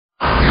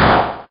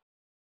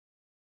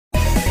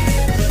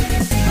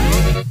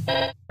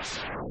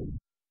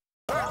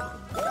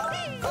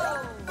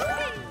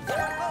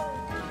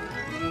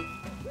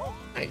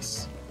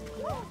Nice.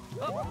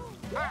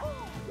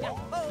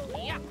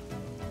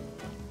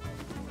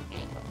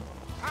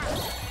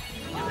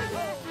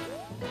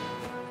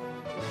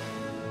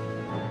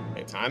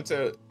 Okay, time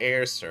to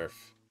air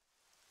surf.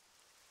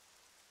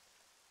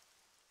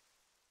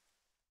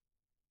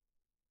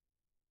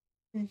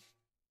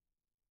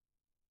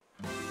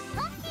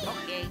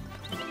 Okay.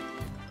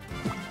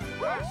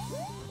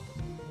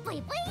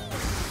 Wait, wait.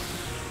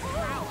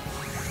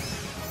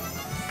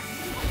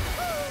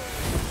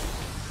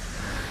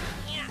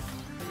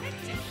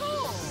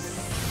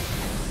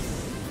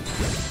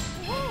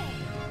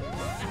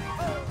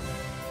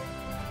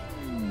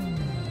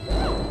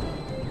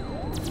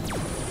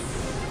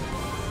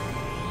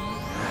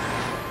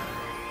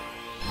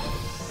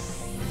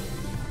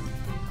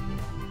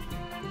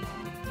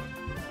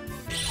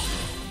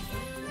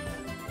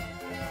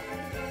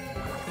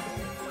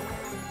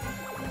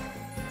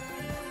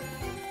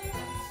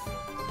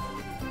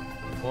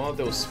 All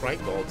those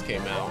sprite golds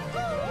came out.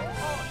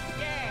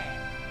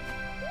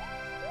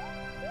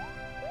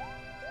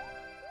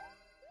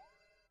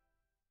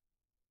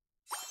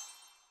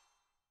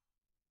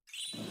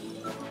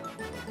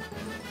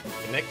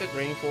 Connected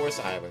Rainforest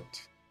Island.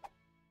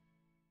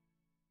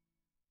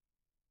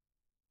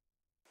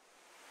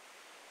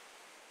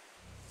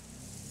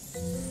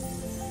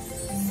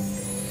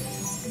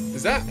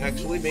 Is that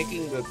actually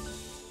making the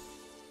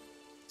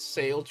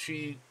sail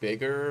tree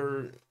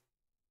bigger?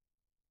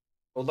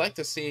 I would like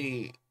to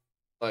see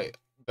like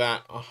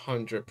that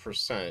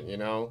 100%, you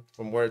know,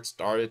 from where it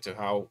started to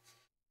how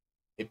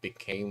it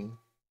became,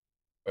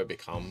 or it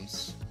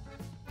becomes.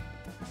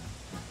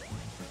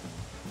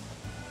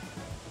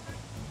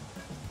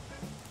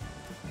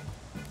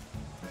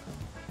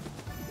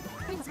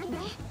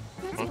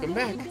 Welcome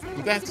back.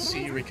 I'm glad to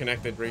see you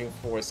reconnected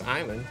Rainforest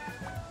Island.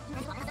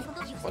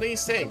 What do you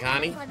say,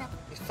 Connie?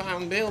 We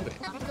found building.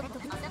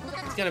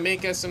 It's gonna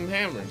make us some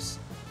hammers.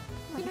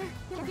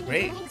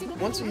 Great.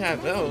 Once we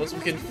have those, we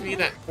can free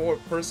that poor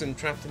person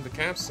trapped in the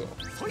capsule.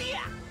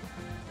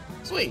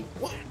 Sweet.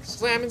 Whack.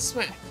 Slam and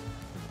smack.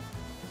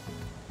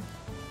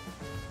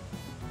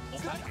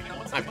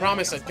 I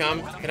promised I'd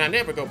come, and I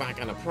never go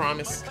back on a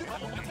promise.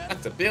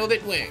 That's a build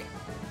it way.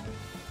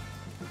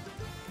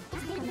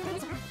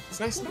 It's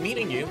nice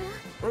meeting you.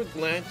 We're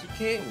glad you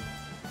came.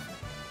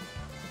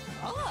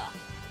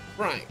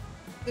 Right.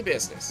 The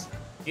business.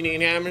 You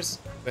need hammers?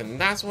 Then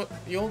that's what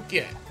you'll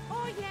get.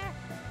 Oh, yeah.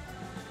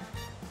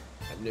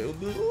 A new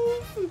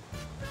move.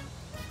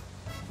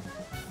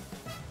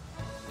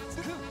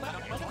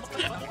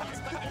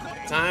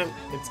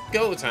 It's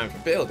go time for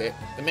Build It,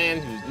 the man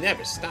who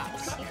never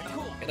stops.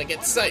 Gotta get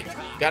psyched,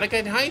 gotta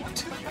get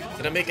hyped,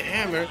 gonna make a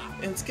hammer,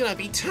 and it's gonna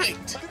be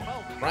tight.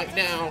 Right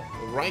now,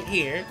 right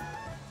here.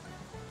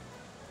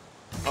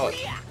 Oh,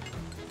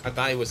 I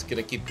thought he was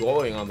gonna keep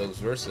going on those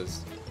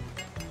verses.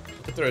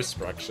 Look at their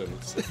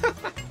instructions.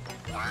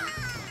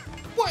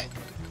 What?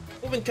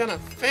 Moving kinda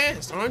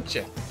fast, aren't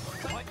you?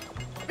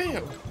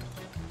 Bam.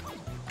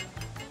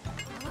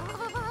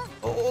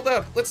 Hold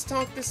up, let's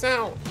talk this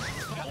out.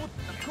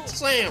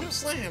 Slam,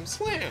 slam,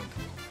 slam.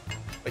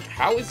 Like,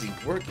 how is he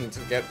working to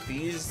get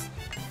these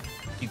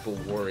people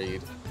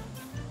worried?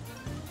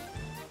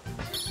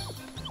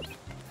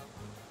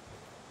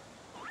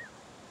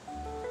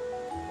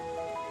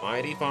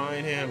 Mighty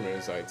fine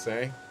hammers, I'd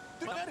say.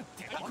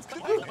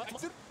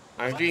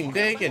 I dream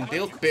big and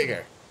built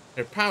bigger.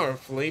 They're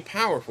powerfully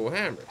powerful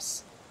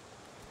hammers.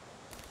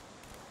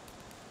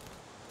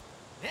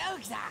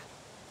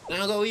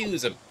 Now go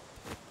use them.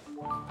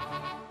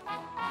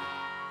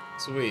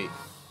 Sweet.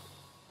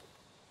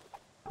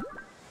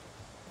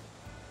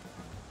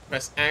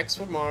 Press X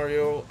for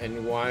Mario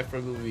and Y for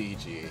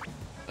Luigi.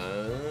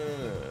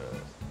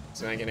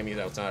 Smack enemies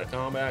outside of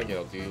combat,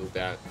 you'll do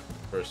that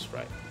first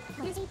right.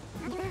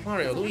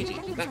 Mario, Luigi,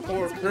 that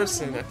poor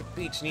person at the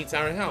beach needs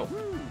our help.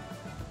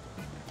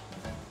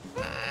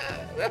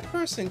 That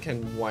person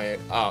can wire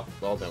it up.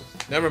 Well, no.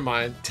 Never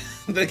mind.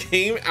 The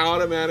game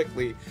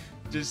automatically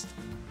just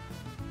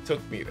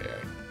took me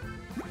there.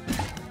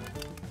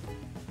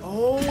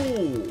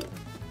 Oh!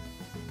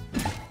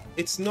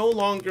 It's no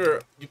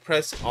longer you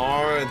press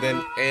R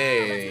then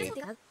A.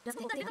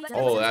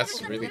 Oh,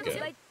 that's really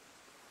good.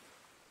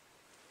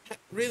 That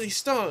really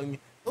stung.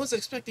 I was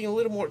expecting a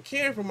little more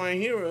care from my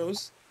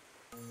heroes.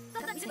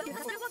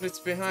 But it's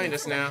behind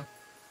us now.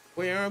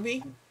 Where are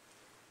we?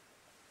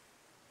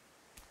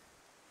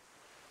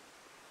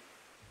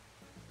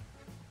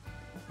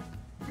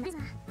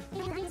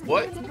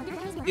 What?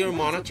 You're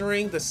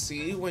monitoring the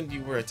sea when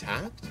you were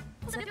attacked?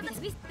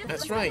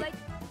 That's right.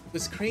 It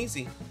was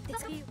crazy.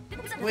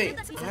 Wait,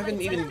 I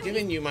haven't even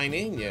given you my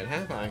name yet,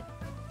 have I?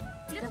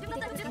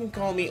 You can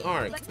call me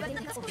Ark.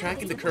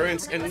 Tracking the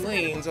currents and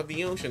lanes of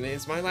the ocean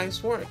is my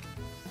life's work.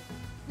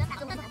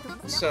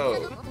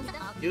 So,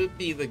 you'd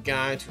be the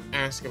guy to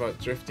ask about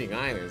drifting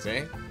islands,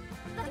 eh?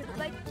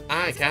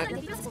 Aye,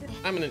 Captain.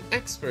 I'm an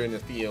expert in the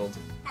field.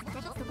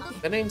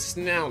 The name's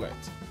Snowlet.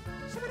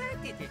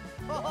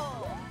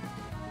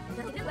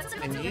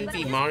 And you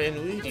be Mario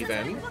and Luigi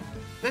then?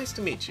 Nice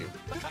to meet you.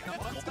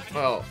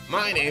 Well,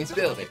 my name's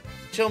Build It.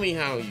 Show me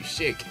how you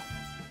shake.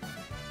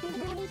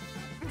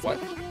 What?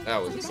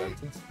 That was a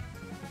sentence.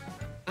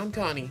 I'm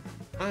Connie.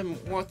 I'm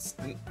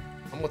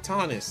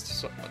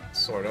Watanist,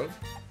 sort of.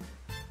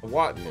 A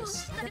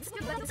botanist.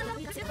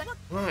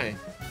 Hi.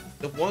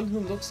 The one who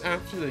looks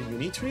after the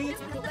uni tree?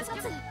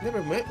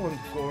 Never met one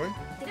before.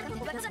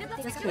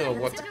 You know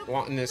what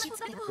botanist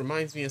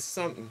reminds me of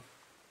something.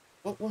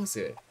 What was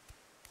it?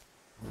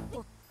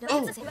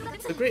 Oh!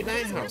 The Great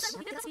Lighthouse!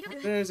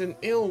 There's an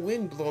ill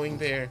wind blowing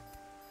there.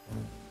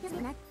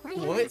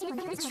 What?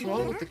 What's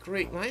wrong with the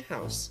Great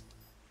Lighthouse?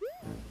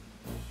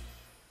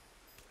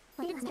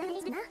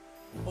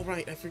 Oh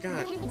right, I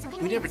forgot.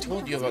 We never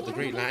told you about the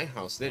Great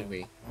Lighthouse, did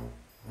we?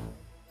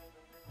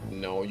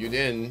 No, you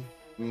didn't.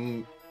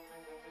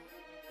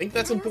 Think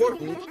that's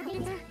important?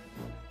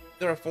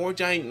 There are 4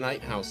 giant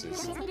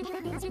lighthouses.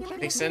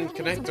 They send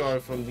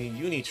connector from the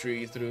uni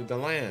tree through the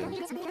land.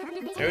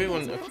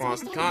 Everyone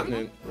across the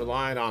continent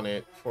relied on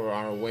it for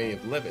our way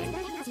of living.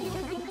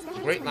 The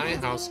Great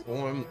Lighthouse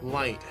warm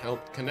light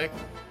helped connect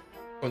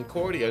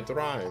Concordia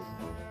thrive.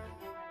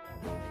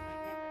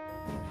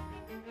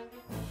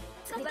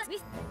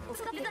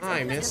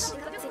 Hi, miss.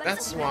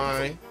 That's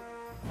why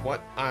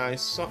what I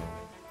saw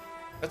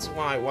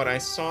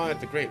at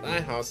the Great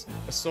Lighthouse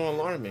was so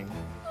alarming.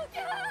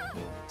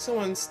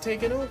 Someone's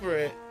taken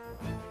it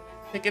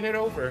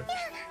over.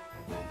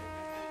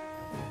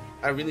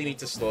 I really need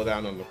to slow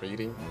down on the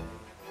reading.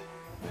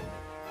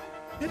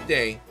 Good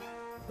day.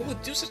 Who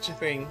would do such a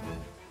thing?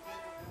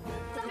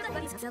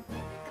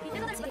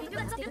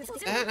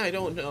 That I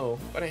don't know,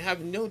 but I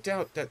have no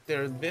doubt that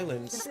they're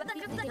villains.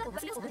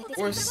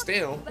 Worse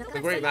still, the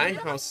Great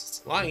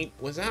Lighthouse light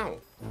was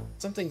out.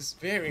 Something's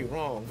very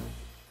wrong.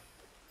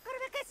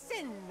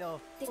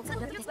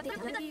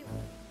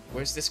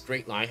 Where's this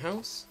Great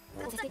Lighthouse?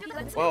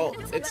 Well,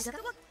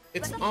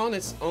 it's on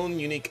its own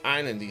unique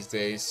island these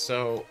days,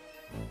 so...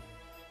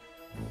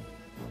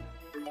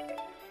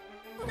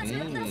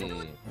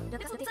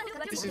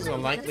 This is a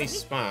likely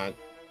spot.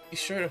 Be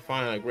sure to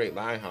find a Great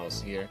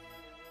Lighthouse here.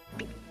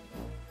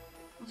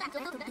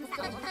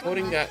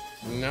 Putting that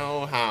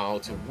know how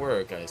to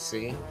work, I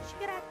see.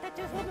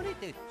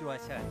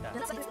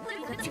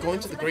 You're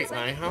going to the Great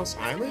Lighthouse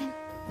Island?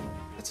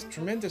 That's a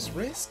tremendous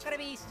risk.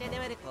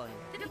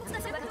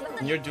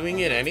 And you're doing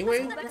it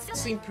anyway? You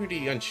seem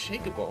pretty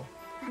unshakable.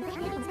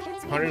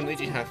 Mario and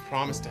Luigi have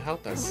promised to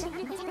help us.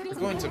 We're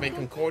going to make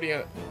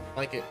Concordia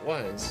like it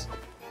was.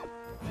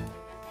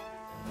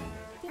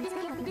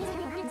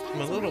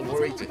 I'm a little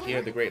worried to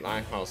hear the Great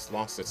Lighthouse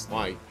lost its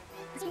light.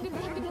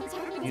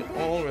 You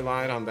all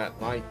relied on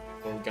that light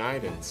for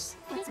guidance.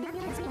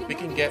 We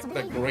can get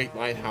the Great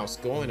Lighthouse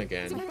going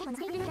again.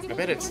 I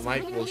bet its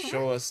light will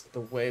show us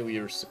the way we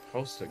are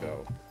supposed to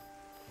go.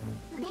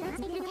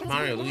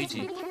 Mario and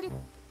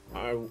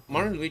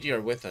Luigi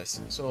are with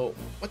us, so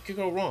what could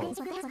go wrong?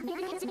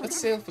 Let's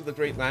sail for the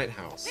Great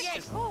Lighthouse.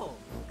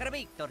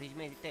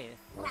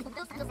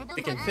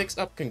 We can fix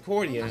up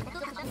Concordia.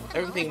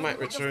 Everything might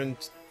return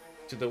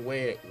to the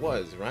way it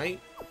was, right?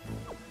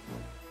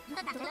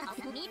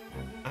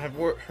 I've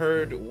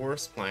heard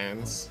worse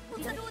plans.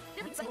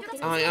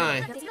 Aye,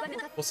 aye.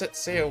 We'll set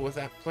sail with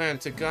that plan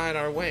to guide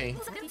our way.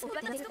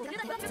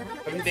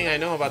 Everything I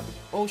know about the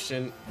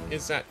ocean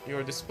is at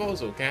your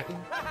disposal, Captain.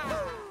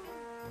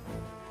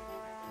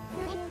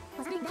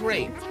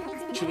 Great.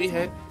 Should we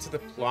head to the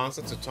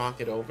plaza to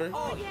talk it over?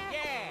 Oh,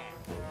 yeah!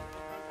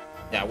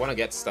 Yeah, I want to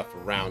get stuff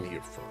around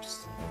here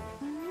first.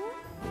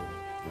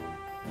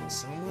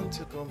 Someone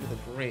took over the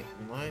Great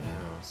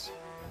Lighthouse.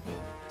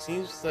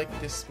 Seems like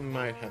this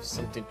might have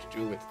something to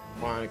do with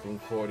why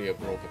Concordia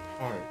broke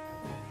apart.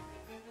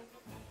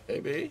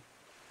 Maybe?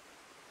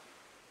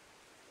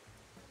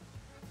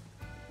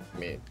 I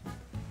mean,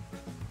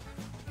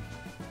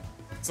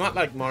 it's not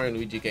like Mario and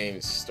Luigi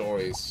game's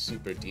story is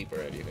super deep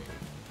or anything,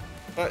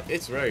 but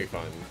it's very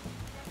fun.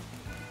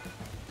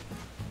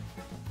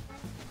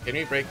 Can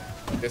we break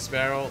this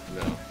barrel?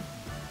 No.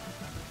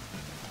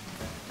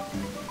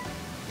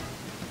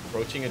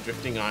 Approaching a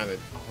drifting island.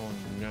 Oh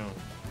no.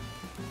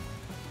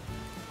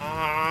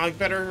 Ah, I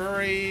better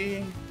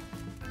hurry.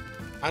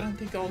 I don't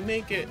think I'll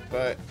make it,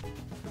 but...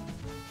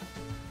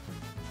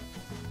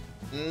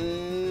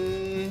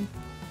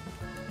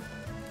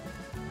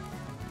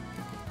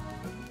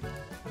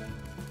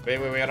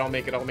 Wait, I'll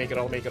make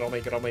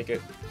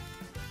it.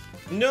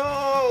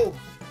 No!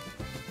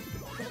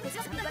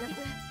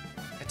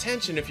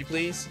 Attention, if you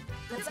please.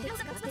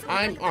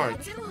 I'm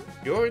Art,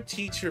 your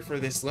teacher for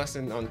this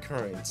lesson on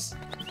currents.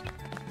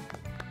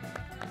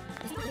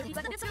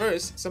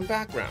 First, some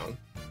background.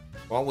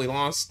 Well, we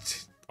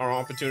lost our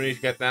opportunity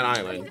to get that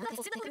island.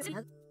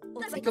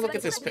 Take a look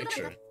at this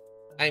picture.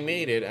 I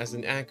made it as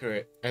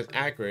accurate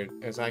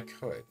as I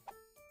could.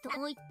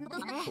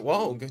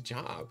 Whoa, good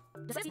job.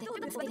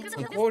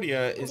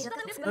 Concordia is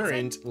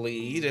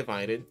currently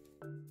divided.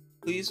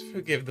 Please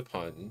forgive the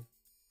pun.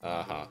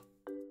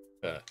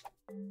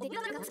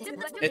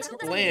 Its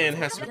land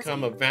has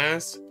become a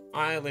vast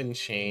island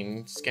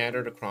chain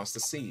scattered across the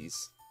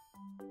seas.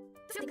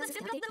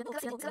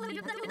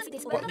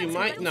 What you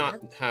might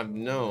not have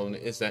known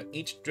is that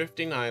each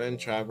drifting island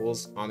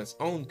travels on its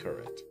own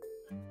current.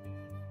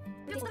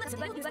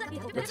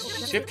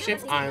 With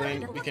Ship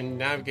Island, we can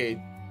navigate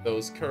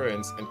those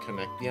currents and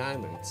connect the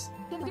islands.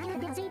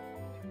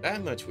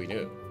 That much we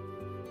knew.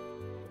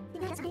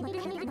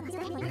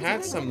 We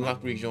had some luck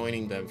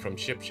rejoining them from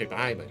Ship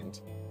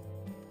Island.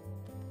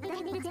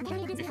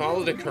 We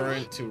followed the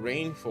current to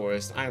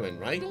Rainforest Island,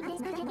 right?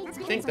 I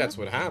think that's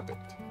what happened.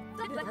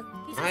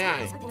 Aye,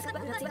 aye.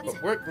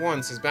 What worked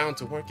once is bound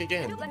to work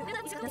again.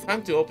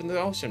 Time to open the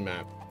ocean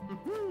map.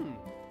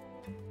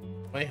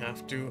 I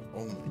have to?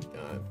 Oh my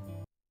god.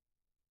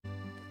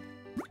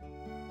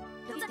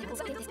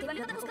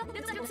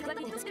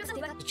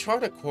 To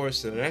chart a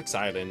course to the next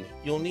island,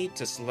 you'll need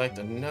to select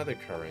another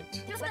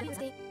current.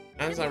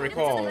 As I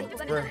recall,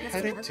 we're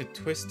headed to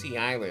Twisty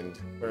Island,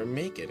 where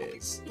Make It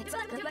is.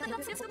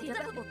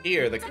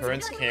 Here, the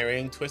current's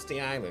carrying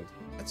Twisty Island.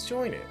 Let's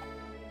join it.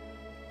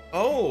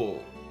 Oh!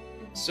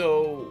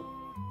 So...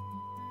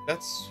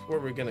 that's where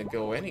we're gonna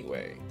go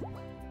anyway.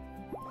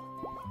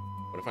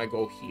 What if I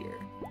go here?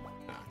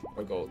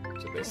 Or go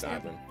to this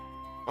island.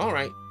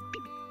 Alright.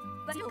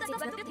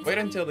 Wait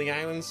until the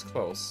island's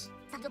close.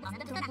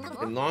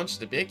 And launch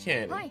the big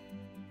cannon.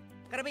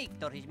 We're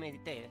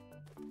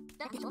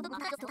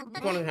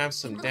gonna have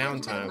some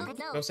downtime.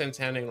 No sense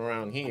hanging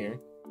around here.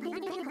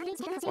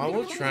 While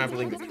we're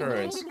traveling the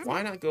currents,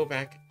 why not go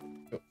back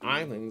to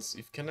islands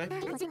you've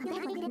connected?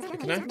 The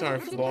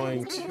connector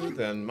flowing to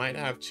them might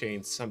have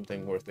changed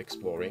something worth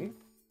exploring.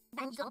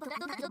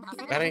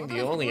 That ain't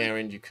the only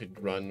errand you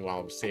could run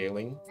while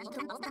sailing.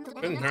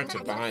 Couldn't hurt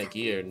to buy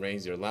gear and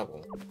raise your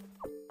level.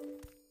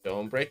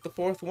 Don't break the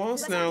fourth wall,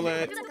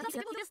 Snowlet!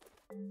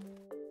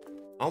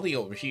 I'll be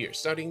over here,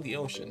 studying the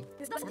ocean.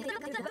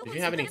 If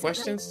you have any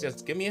questions,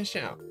 just give me a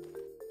shout.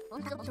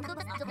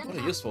 What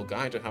a useful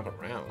guy to have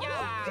around.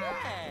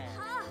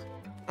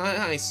 Aye,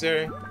 aye,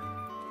 sir.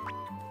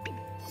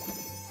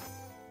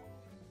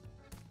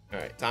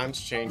 Alright, time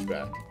to change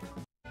back.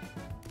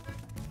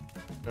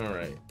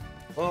 Alright.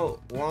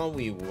 Well, while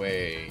we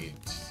wait,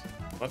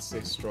 let's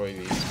destroy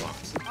these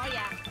blocks.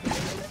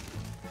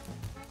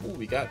 Ooh,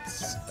 we got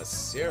a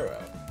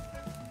syrup.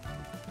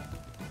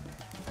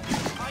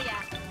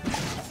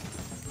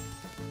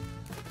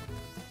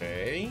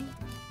 Okay.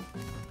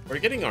 We're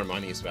getting our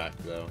monies back,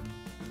 though.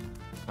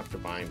 After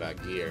buying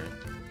that gear.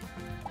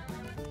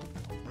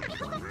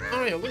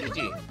 Hi,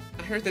 Luigi!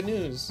 I heard the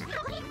news.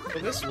 So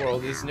this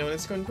world is known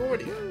as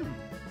Concordia.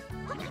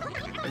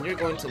 And you're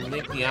going to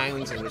link the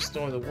islands and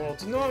restore the world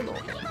to normal.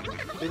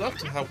 We'd love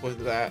to help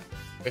with that,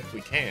 if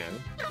we can.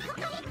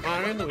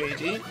 Mario and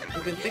Luigi,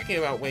 we've been thinking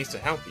about ways to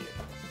help you.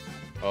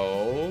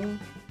 Oh?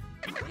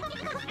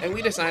 And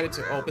we decided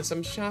to open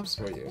some shops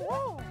for you.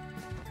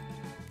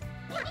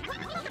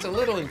 It's a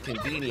little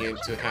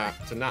inconvenient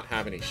to not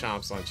have any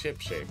shops on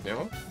ShipShape,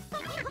 no?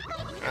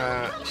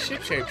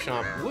 ShipShape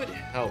shop would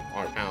help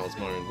our pals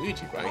Mario and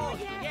Luigi, right?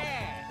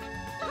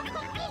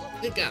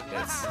 They got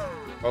this.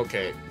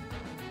 Okay.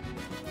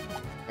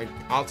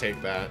 I'll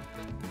take that.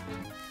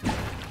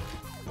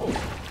 Oh,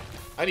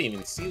 I didn't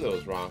even see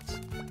those rocks.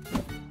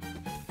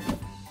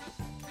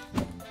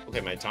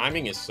 Okay, my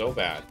timing is so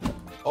bad.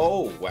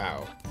 Oh,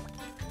 wow.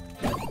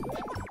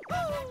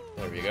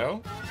 There we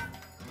go.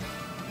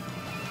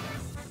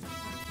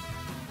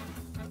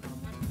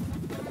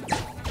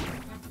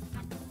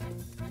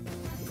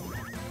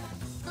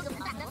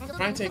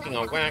 Try taking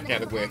a whack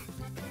at it with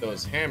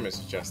those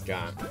hammers you just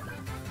got.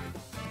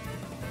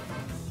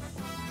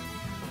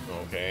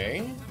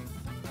 Okay.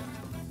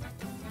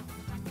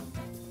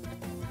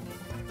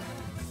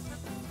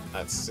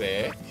 That's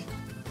sick.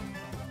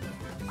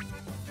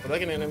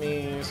 Select an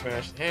enemy,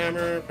 smash the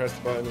hammer, press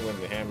the button when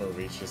the hammer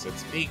reaches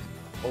its peak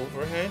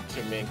overhead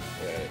to make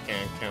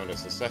can count a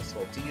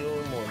successful deal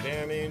more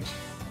damage.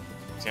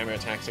 This hammer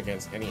attacks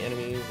against any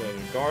enemies that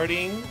are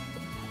guarding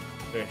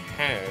their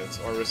heads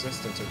or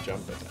resistant to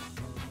jump attack.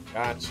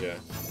 Gotcha.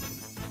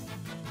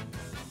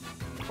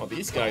 Well,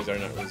 these guys are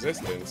not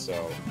resistant,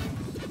 so...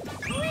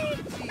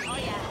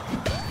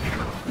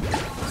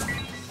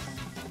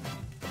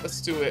 let's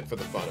do it for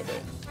the fun of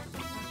it.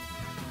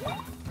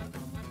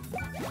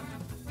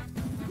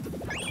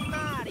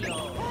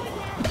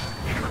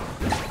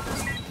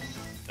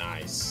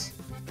 Nice.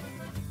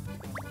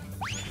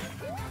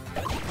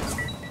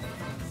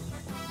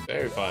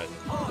 Very fun.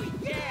 Oh,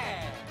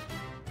 yeah.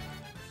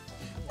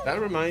 That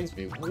reminds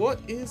me, what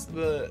is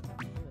the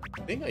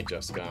thing I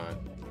just got?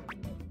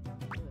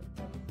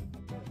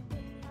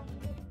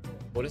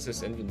 What is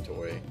this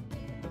inventory?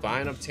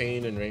 Vine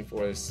obtained in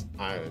Rainforest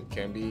Island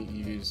can be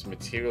used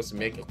materials to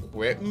make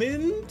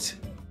equipment?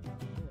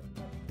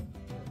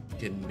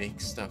 You can make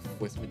stuff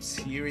with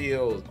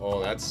materials. Oh,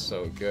 that's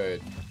so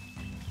good.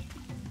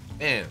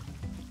 Man,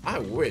 I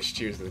wish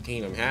Tears of the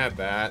Kingdom had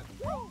that.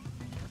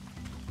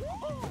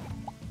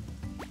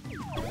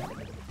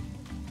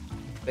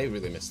 They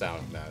really missed out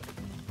on that.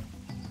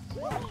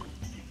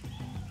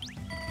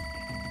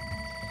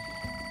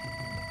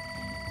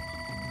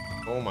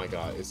 Oh my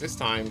god, is this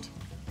timed?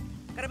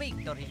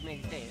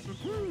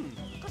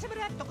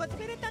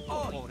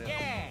 Oh,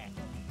 yeah.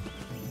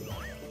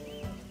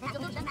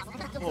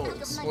 Oh,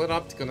 split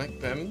up to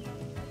connect them?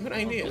 Good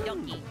idea.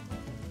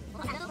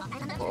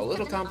 Well, a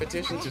little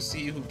competition to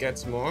see who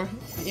gets more?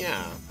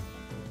 Yeah.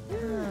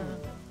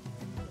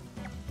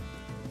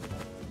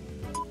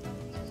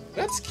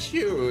 That's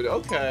cute,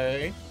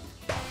 okay.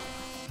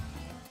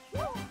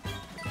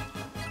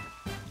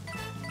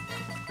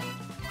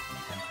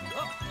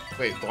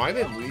 Wait, why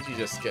did Luigi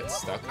just get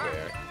stuck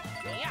there?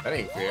 That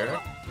ain't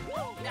fair.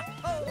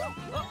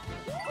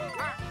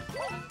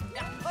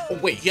 Oh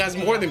wait, he has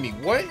more than me.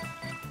 What?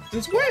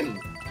 Since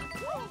when?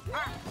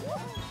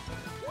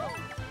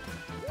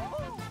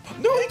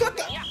 No, he got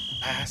the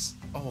ass.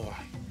 Oh,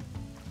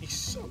 he's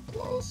so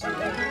close.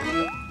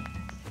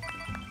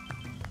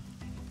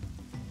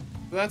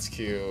 That's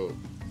cute.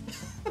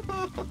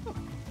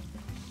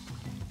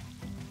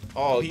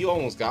 Oh, he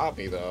almost got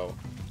me though.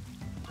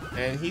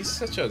 And he's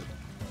such a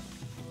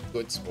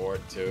good sport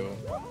too.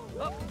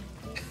 Oh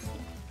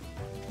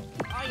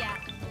yeah.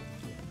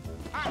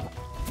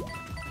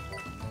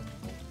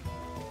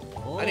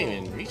 I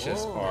didn't even reach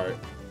this part.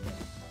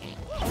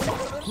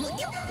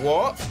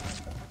 What?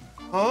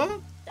 Huh?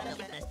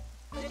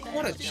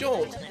 What a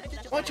jolt!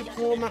 Why'd you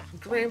pull my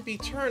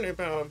Grampy turnip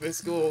out of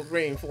this gold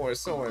rainforest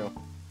soil?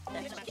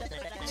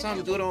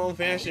 Some good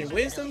old-fashioned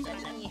wisdom?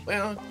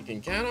 Well, you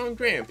can count on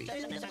Grampy.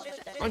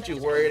 Aren't you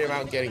worried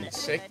about getting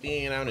sick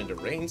being out in the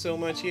rain so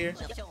much here?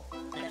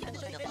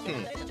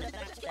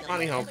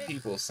 Funny how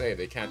people say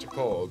they catch a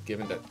cold,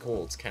 given that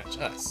colds catch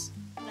us.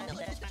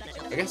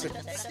 I guess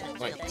it's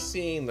like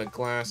seeing the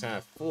glass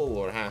half full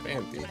or half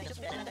empty.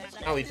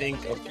 How we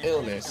think of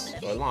illness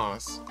or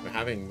loss, or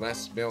having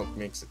less milk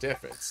makes a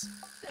difference.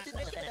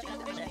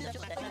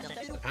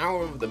 The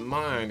power of the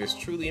mind is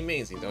truly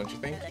amazing, don't you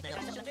think?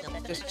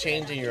 Just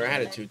changing your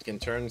attitude can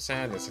turn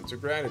sadness into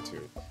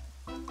gratitude.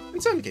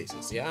 In some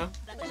cases, yeah?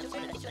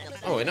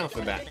 Oh, enough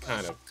of that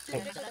kind of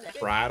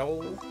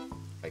prattle.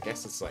 I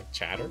guess it's like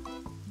chatter.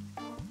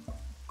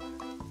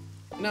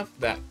 Enough of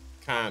that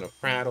kind of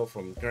prattle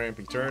from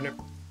Grampy Turnip.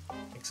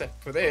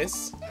 Except for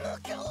this.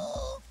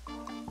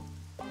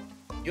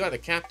 You are the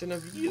captain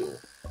of you.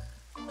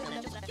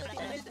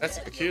 That's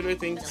a peculiar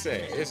thing to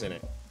say, isn't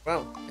it?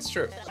 Well, it's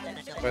true.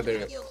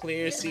 Whether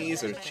clear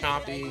seas or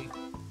choppy,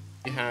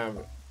 you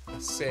have a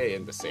say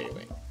in the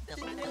sailing.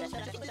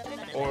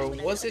 Or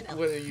was it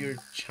whether you're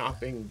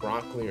chopping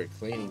broccoli or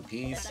cleaning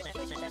peas?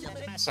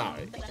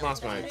 Sorry,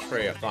 lost my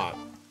train of thought.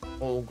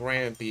 Old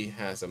Grampy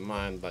has a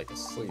mind like a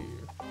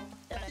sleeve.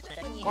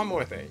 One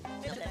more thing.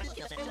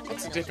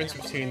 What's the difference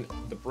between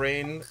the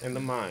brain and the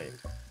mind?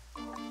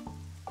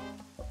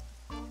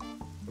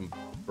 The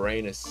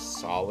brain is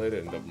solid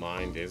and the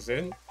mind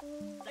isn't?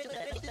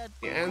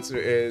 The answer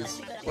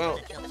is, well,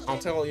 I'll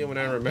tell you when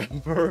I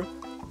remember.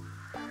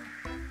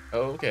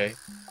 Oh, okay.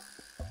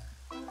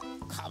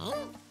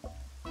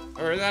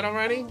 Heard that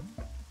already?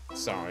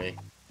 Sorry.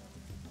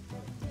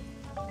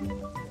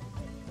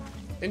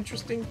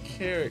 Interesting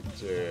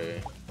character.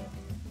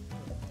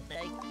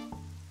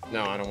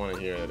 No, I don't want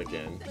to hear that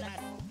again.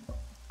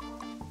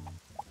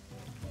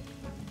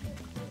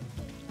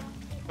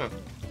 Huh.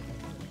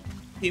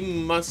 He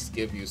must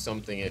give you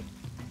something if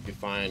you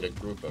find a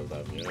group of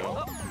them, you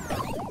know?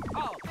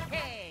 Oh,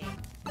 hey.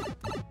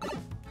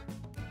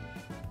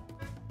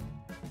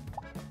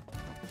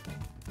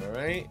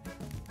 Alright.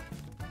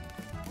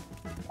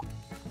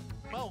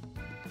 Oh.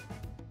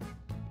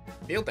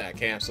 Built that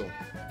capsule.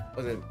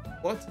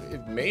 What's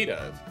it made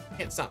of?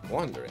 Can't stop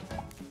wondering.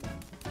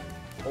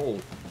 Oh,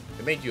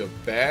 it made you a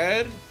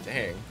bed?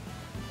 Dang.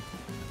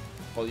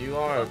 Well, you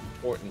are an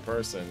important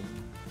person.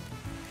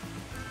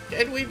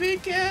 Can we be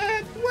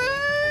cat?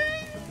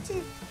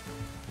 What?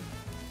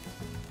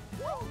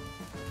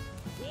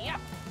 Yep.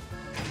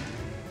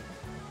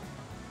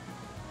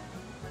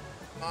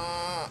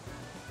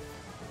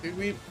 Did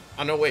we?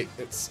 Oh no, wait.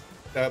 It's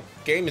the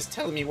game is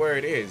telling me where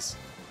it is.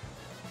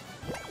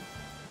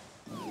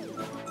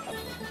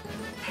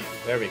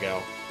 There we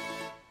go.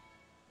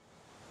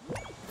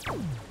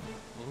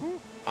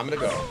 I'm gonna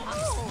go.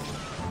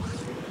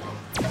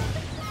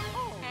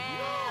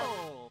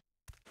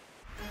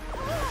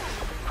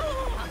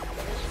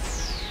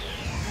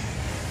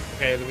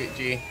 Okay,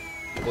 Luigi.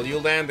 Will you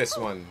land this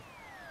one?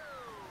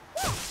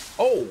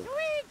 Oh!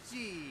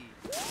 Luigi.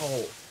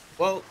 Oh,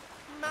 well,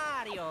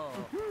 Mario.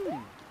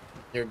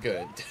 you're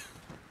good.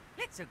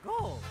 Let's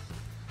go.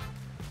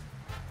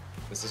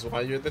 This is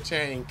why you're the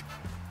tank.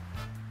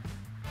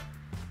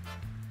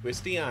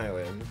 Twisty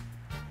Island.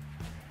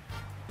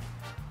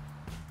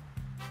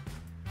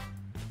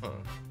 Huh.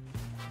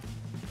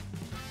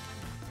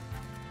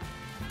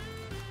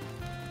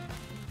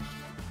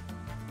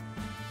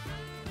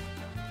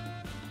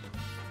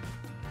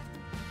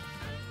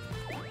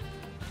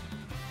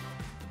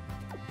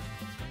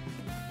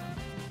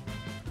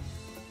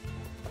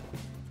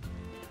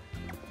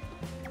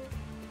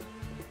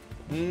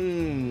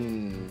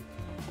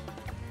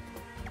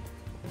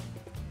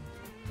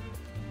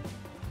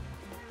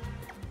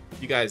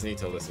 You guys need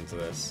to listen to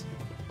this.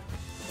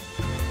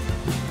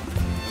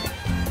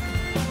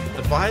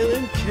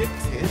 violin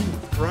kicked in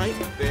right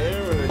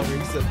there when it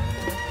drinks a...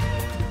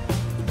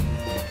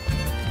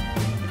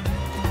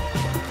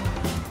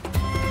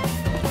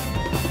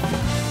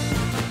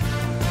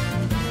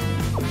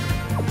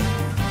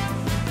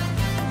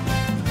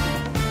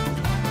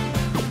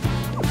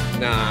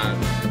 Nah,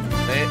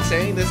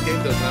 saying this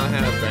game does not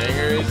have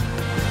bangers,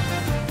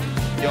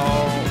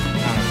 y'all,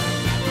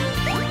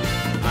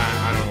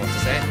 I don't know what to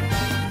say.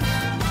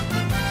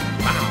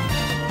 Wow.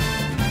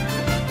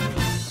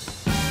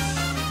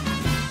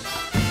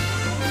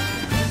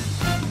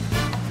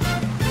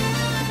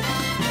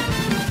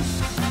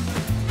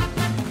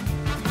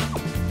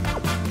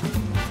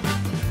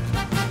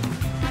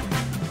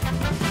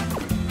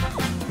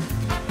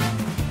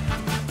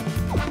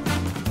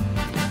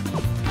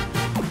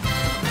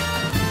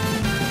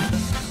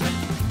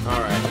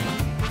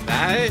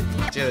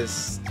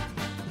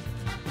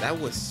 That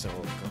was so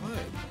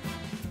good.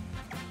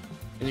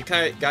 And you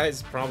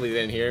guys probably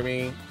didn't hear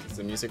me because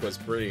the music was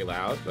pretty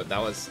loud, but that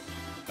was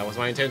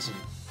my intention.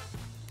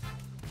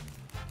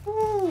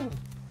 Woo.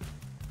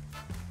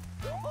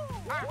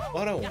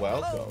 What a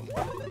welcome.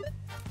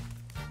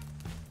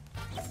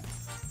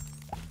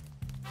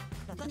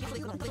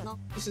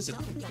 This is a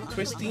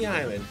twisty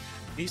island.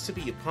 It used to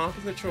be a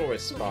popular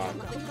tourist spot.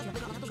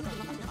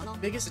 The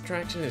biggest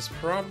attraction is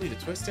probably the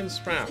Twist and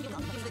Sprout.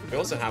 We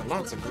also have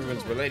lots of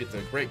ruins related to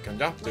the Great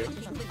Conductor.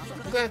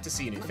 I'm glad to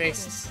see new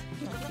faces.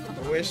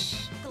 I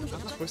wish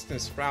Twist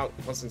and Sprout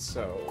wasn't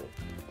so...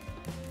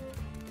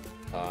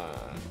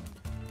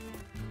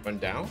 run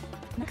down?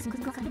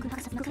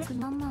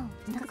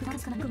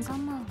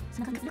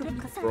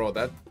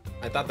 Bro,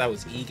 I thought that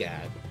was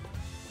EGAD.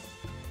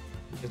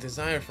 The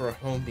desire for a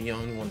home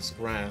beyond one's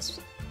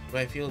grasp. Do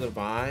I feel the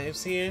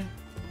vibes here?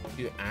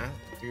 Do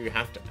you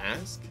have to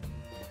ask?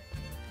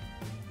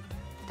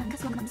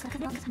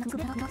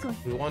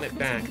 We want it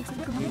back.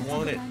 We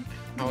want it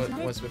how it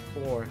was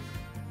before.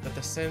 But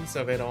the sense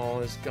of it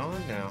all is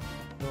gone now.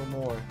 No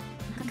more.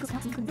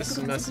 This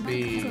must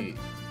be...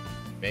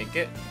 Make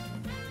it?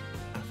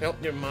 I felt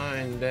your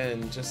mind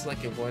then, just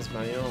like it was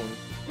my own.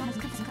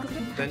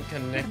 Then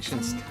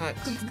connections cut.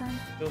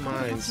 No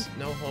minds,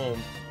 no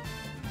home.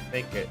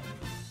 Make it.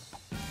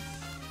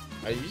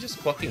 Are you just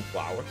plucking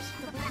flowers?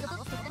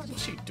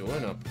 What's she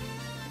doing up?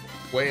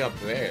 Way up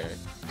there.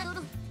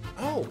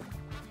 Oh!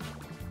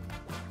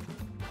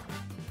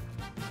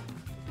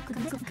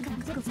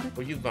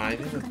 Were you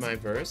vibing with my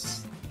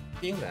verse?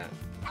 Seeing that.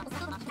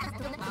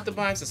 Put the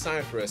vibes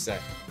aside for a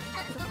sec.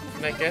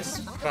 And I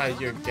guess by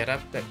your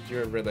getup that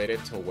you're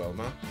related to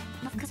Wilma?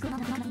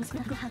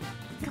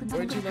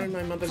 Where'd you learn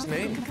my mother's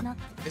name?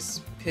 This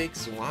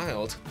pig's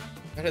wild.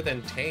 Better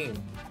than tame.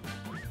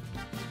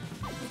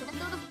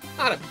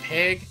 Not a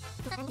pig!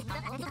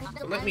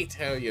 But let me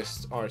tell you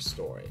our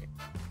story.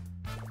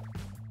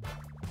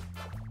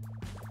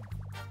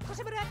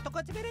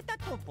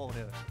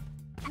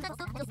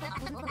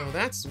 Oh,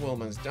 that's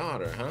Wilma's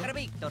daughter, huh?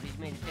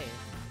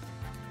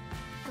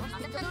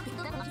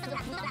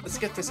 Let's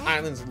get this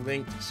island's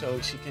linked so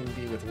she can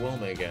be with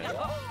Wilma again.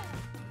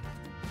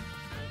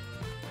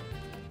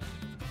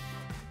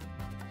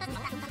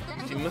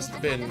 She must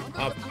have been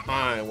up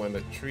high when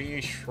the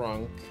tree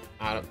shrunk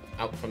out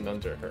from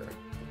under her.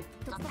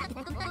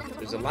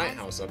 There's a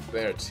lighthouse up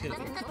there too,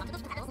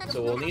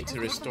 so we'll need to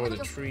restore the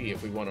tree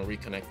if we want to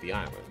reconnect the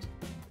island.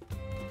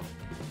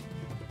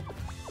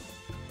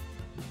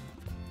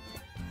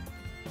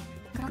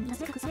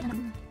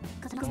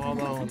 All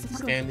alone,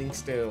 standing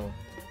still,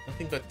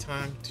 nothing but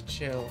time to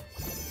chill.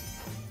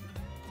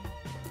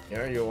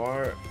 Here you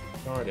are, an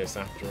artist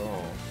after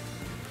all.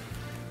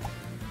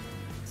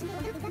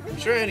 I'm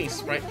sure any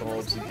sprite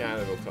bulbs you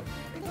gather will come.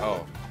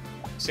 Oh,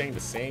 saying the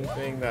same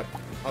thing that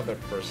other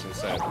person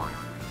said on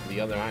the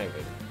other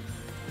island.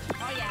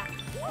 Oh yeah.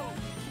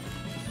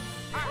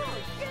 Oh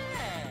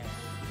yeah.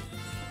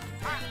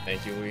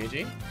 Thank you,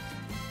 Luigi.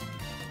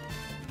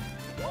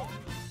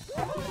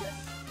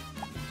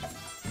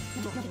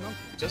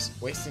 Just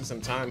wasting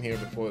some time here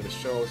before the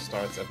show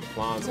starts at the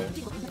plaza.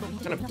 I'm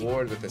kind of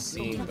bored with the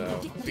scene though.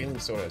 Feeling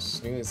sort of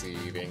snoozy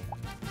even.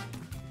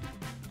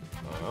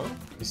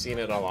 You seen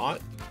it a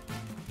lot?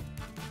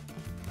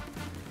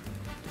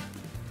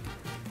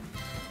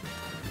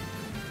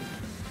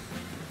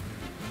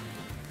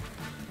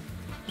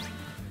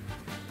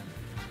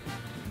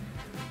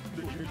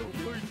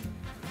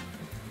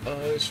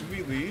 Should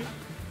we leave?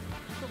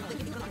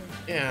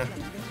 Yeah,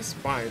 it's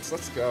fine.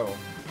 Let's go.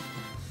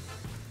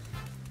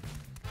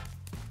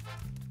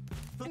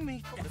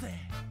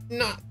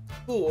 Not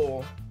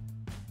cool.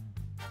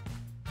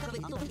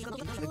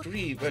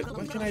 Agree, but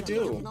what can I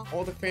do?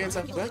 All the fans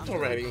have left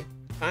already.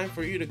 Time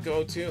for you to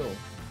go too.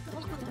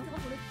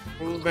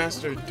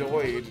 Brewmaster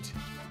Doid,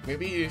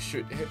 maybe you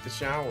should hit the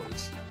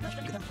showers.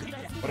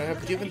 But I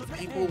have given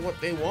people what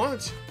they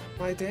want.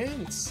 My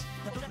dance.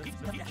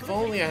 If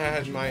only I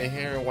had my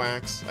hair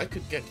waxed, I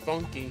could get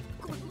funky.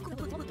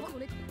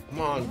 Come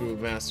on,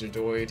 Brewmaster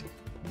Doid.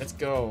 Let's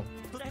go.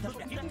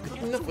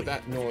 Enough with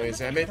that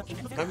noise, Emmett.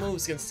 My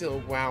moves can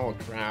still wow a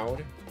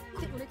crowd.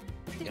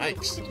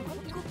 Yikes.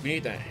 We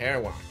need that hair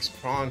wax,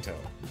 pronto.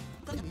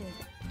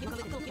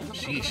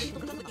 Sheesh.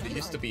 It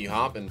used to be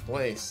hop in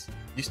place.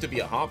 Used to be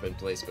a hop in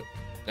place, but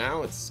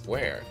now it's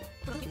square.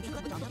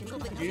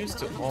 We used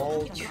to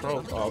all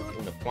trope up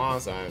in the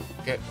plaza and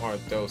get our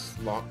dose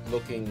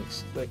looking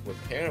slick with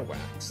hair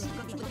wax.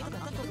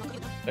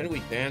 Then we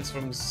dance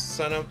from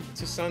sun up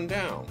to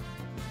sundown.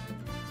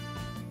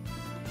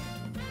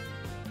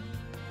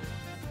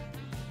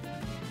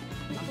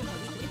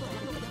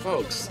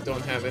 Folks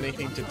don't have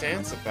anything to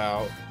dance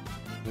about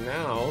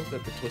now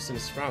that the Twist and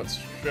Sprout's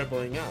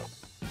shriveling up.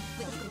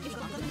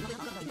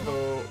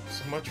 So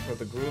much for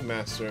the Groove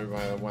Master,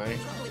 by the way.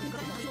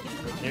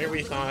 Here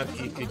we thought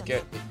he could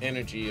get the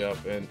energy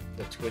up and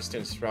the Twist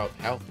and Sprout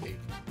healthy.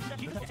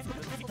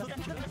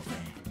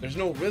 There's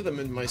no rhythm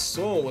in my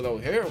soul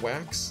without hair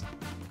wax.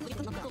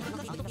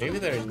 Maybe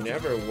there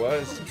never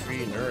was a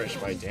tree nourished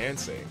by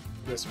dancing.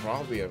 It's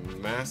probably a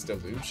mass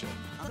delusion.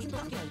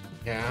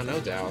 Yeah, no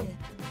doubt.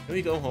 Can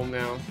we go home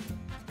now?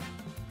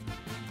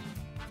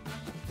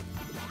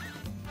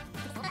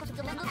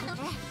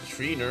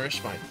 Tree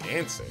nourished by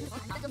dancing?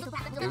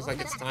 Feels like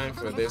it's time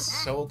for this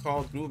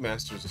so-called Groove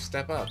Master to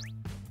step up.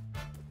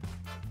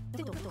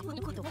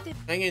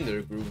 Hang in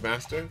there, Groove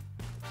Master.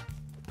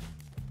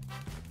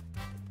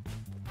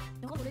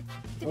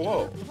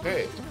 Whoa,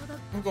 hey,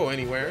 don't go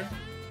anywhere.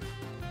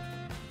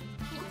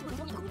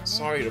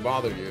 Sorry to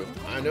bother you.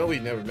 I know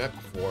we've never met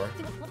before,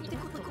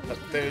 but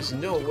there's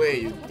no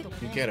way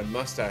you get a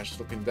mustache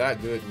looking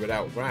that good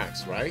without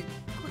wax, right?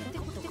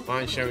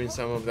 Mind sharing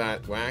some of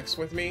that wax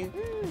with me?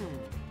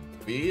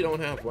 We don't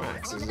have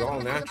wax, it's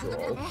all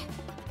natural.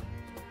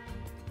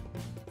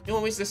 You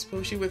always this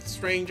pushy with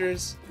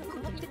strangers?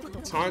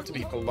 It's hard to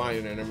be polite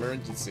in an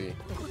emergency.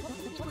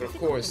 But of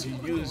course, you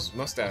use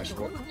mustache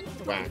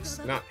wax,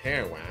 not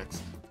hair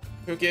wax.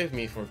 Forgive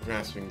me for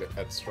grasping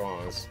at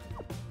straws.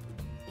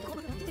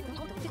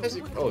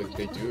 Oh,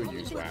 they do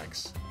use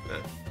wax.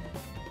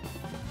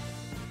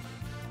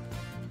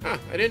 Huh,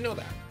 I didn't know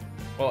that.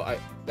 Well,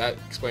 that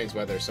explains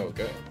why they're so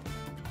good.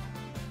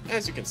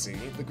 As you can see,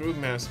 the Groove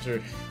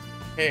Master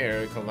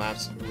hair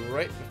collapsed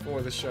right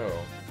before the show.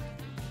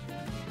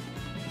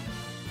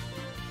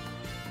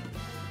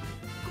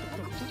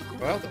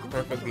 Well, the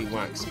perfectly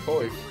waxed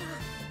coif,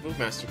 Groove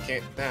Master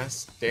can't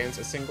dance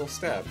a single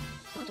step.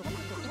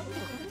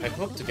 I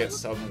hope to get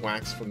some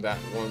wax from that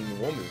one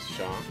woman's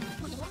shop.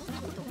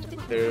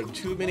 There are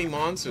too many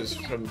monsters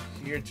from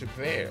here to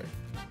there.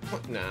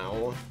 What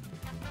now?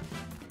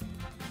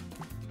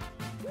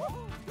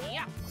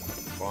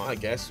 Well, I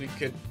guess we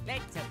could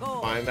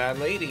find that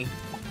lady.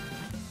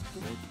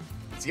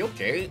 Is he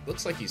okay?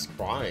 Looks like he's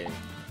crying.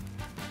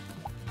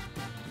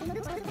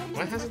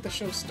 Why hasn't the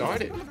show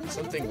started?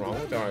 Something wrong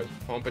with our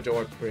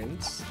Pompadour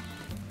Prince?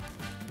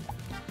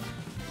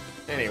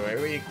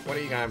 Anyway, what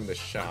do you got in the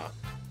shop?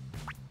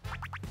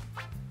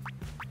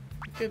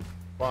 We could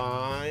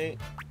buy...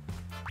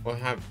 We'll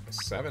have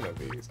 7 of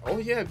these. Oh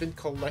yeah, I've been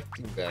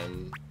collecting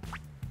them.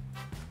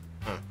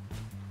 Huh.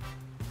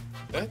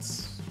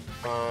 Let's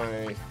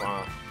buy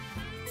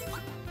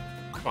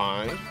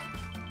 5.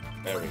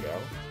 There we go.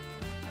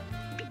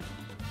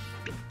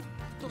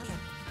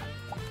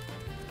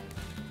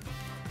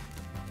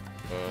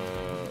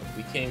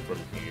 We came from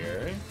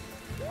here.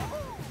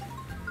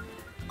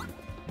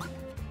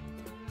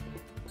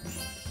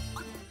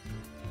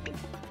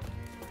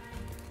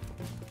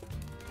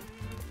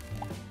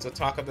 It's the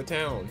talk of the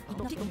town.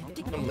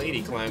 Some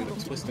lady climbed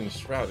the Twist and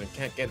Shroud and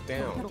can't get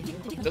down.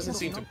 Doesn't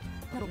seem to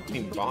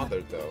be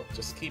bothered though.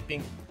 Just keep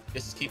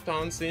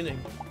on singing.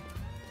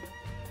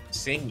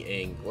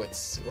 Singing.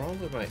 What's wrong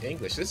with my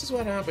English? This is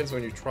what happens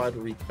when you try to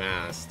read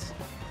fast.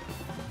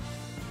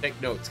 Take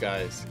notes,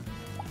 guys.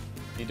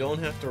 You don't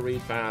have to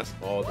read fast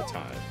all the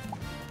time.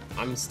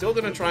 I'm still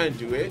gonna try and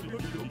do it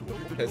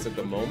because at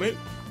the moment,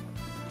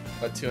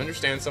 but to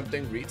understand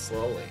something, read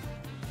slowly.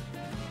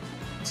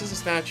 This is a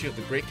statue of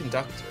the Great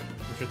Conductor,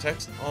 who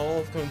protects all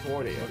of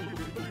Concordia.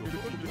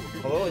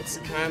 Although it's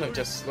kind of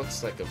just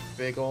looks like a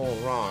big old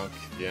rock,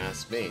 if you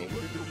ask me.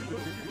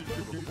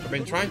 I've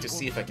been trying to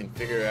see if I can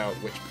figure out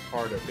which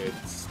part of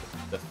it's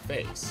the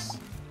face.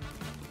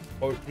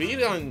 Or read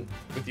it on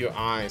with your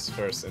eyes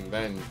first and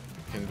then you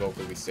can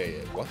vocally say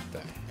it. What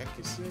the heck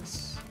is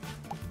this?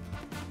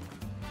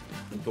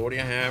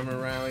 Concordia Hammer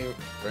Rally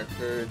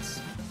Records.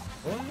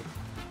 What?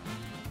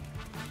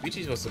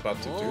 Luigi was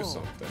about to do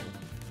something.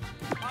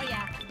 Oh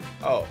yeah.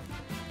 Oh.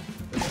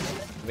 I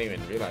didn't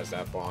even realize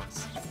that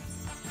box.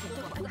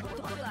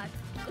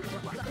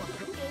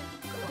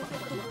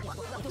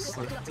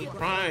 Slicky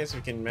prize,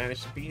 we can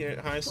manage to beat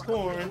a high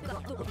score.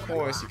 Of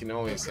course, you can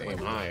always aim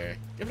higher.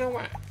 Give it a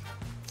whack.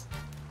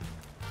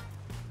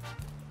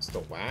 Just a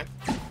whack.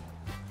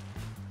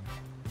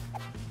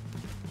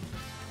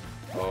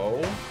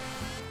 Oh.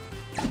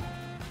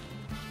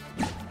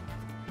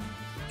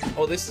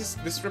 Oh, this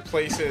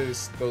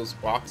replaces those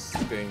box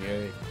thing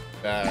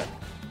that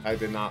I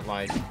did not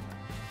like.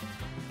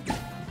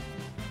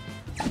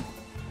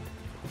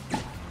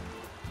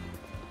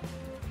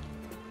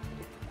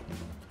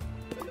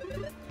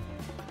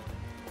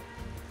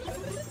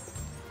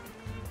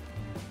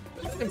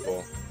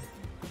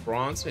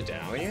 bronze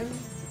medallion?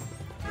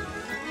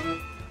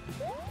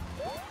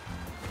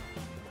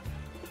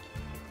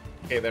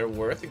 Okay, they're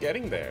worth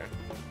getting there.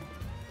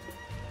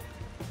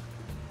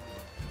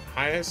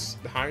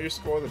 The higher your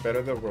score, the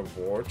better the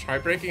reward. Try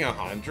breaking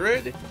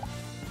 100?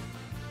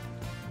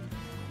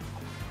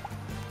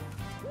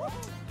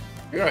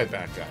 Be right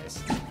back,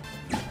 guys.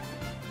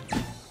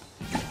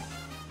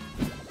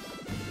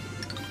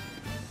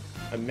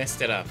 I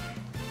messed it up.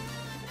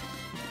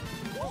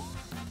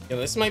 Yeah,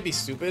 this might be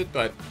stupid,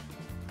 but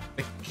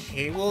the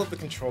cable of the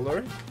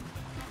controller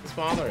is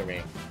bothering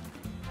me.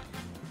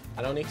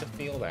 I don't need to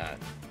feel that.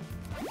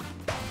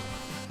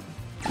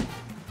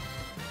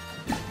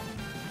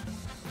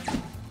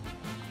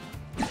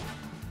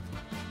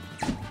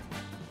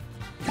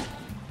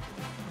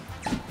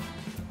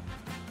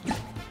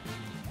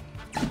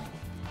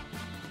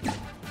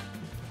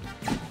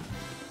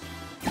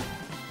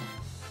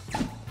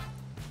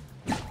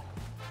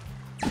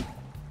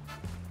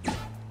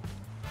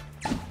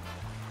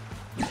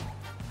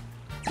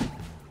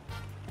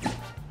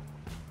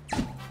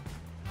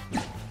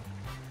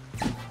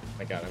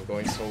 God, I'm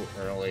going so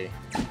early.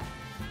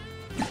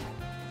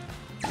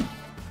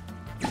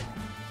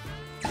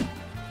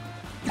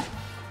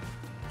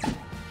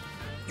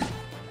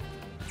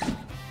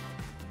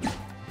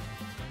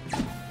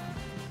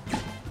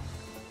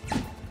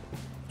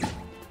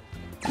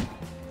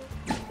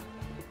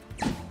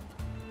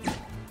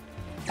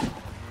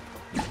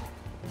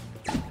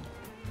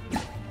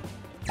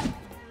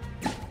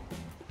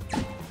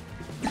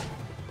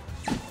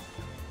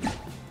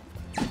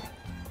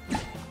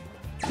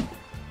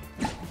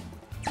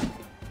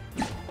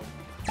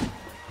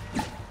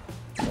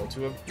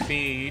 To a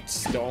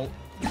beach, don't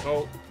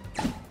go.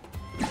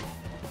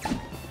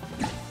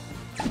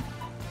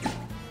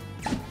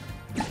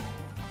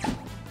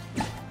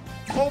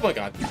 Oh my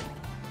god.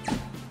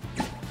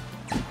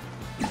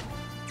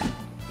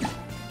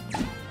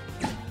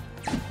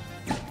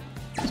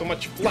 So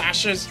much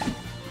flashes.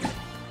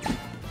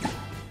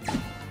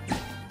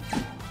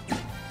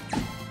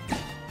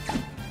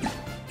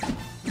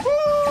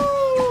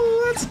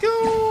 Woo! Let's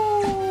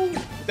go!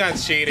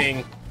 That's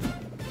cheating.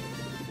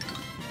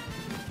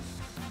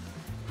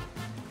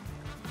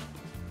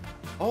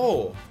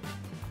 Oh.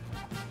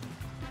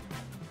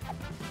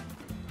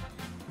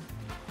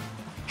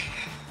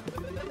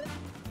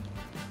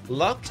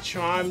 Luck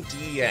Charm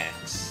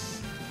DX.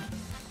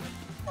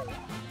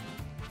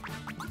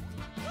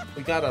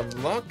 We got a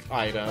luck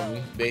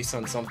item based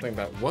on something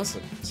that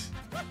wasn't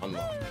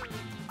unlocked.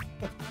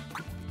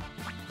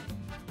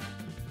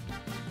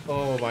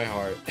 Oh, my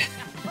heart.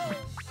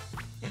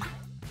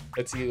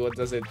 Let's see, what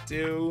does it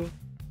do?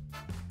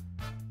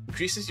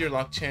 Increases your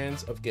luck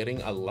chance of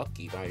getting a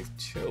lucky by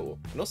 2.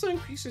 And also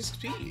increases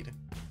speed.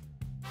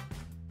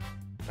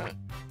 Huh.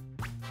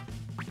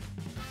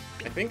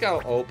 I think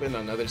I'll open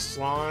another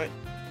slot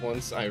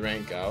once I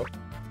rank out.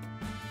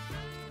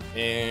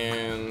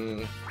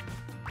 And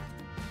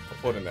I'll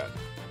put in that.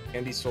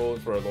 Can be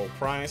sold for a low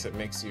price. It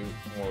makes you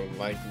more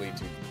likely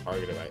to be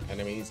targeted by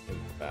enemies in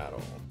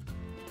battle.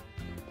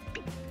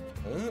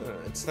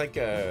 It's like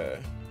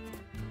a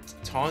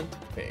taunt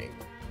thing.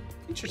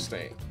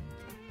 Interesting.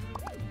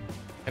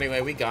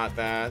 Anyway, we got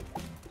that.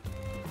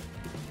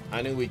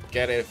 I knew we'd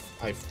get it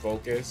if I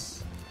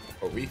focus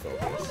or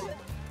refocus.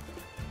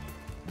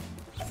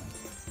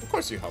 Of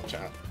course you help,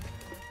 chat.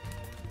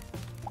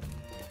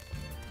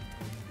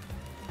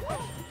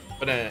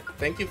 But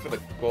thank you for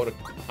the vote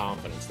of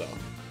confidence, though.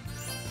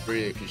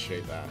 Really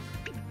appreciate that.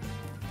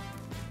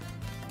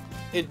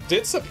 It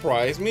did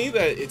surprise me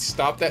that it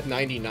stopped at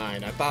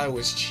 99. I thought it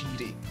was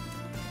cheating.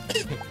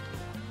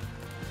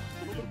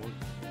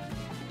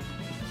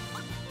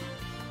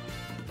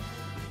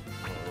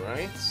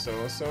 Alright,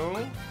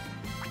 so.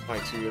 Buy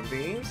 2 of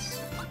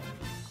these.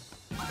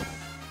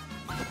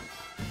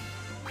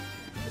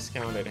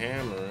 Discounted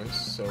hammers.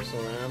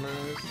 So-so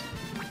hammers.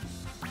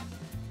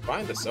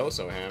 Find the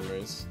so-so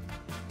hammers.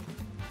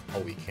 Oh,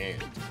 we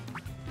can't.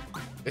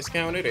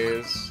 Discount it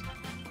is.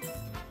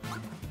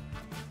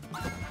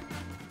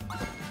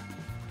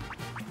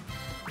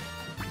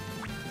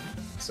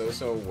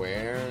 So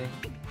where?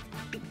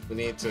 We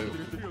need to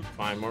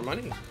find more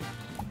money.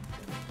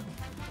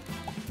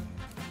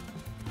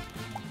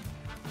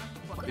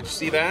 Did you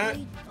see that?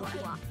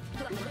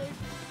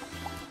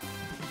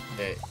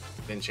 It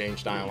didn't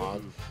change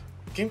dialogue.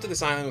 I came to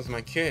this island with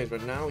my kid,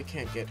 but now we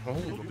can't get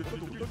home.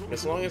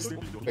 As long as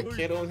the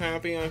kiddo's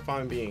happy, I'm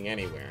fine being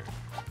anywhere.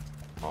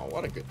 Oh,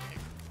 what a good name.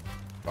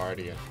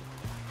 Guardian.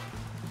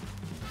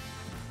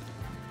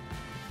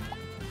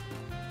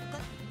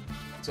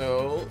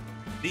 So,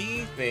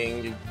 the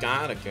thing you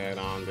gotta get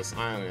on this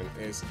island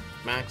is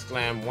Max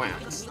Glam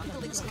Wax.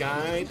 This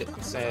guide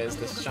says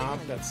the shop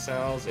that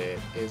sells it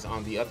is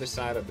on the other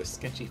side of the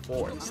sketchy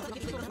forest.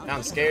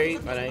 Sounds scary,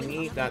 but I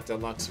need that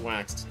deluxe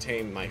wax to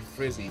tame my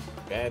frizzy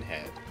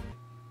bedhead.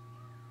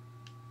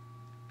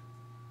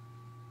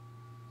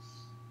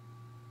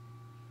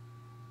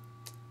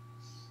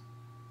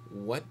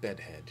 What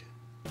bedhead?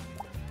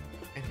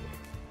 Anyway.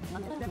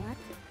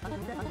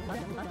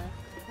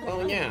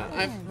 Oh yeah,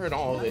 I've heard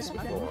all this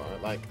before,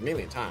 like a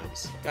million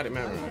times. Got it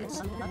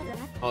memorized.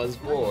 I was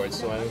bored,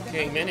 so I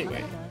came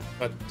anyway.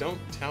 But don't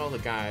tell the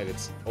guy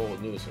it's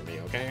old news for me,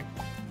 okay?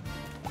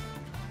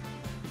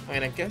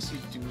 And I guess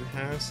you do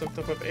have some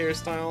type of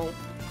hairstyle.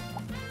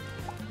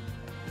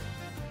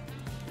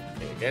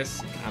 I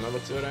guess it kind of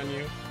looks good on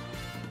you.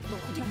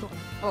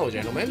 Hello,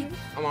 gentlemen.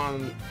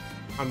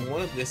 I'm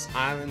one of this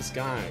island's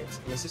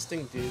guides. I'm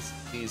assisting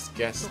these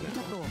guests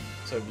now.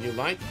 So if you'd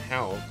like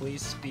help,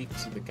 please speak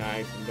to the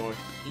guy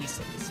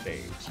northeast of the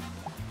stage.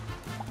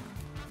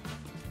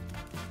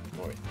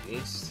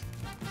 Northeast?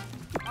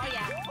 Oh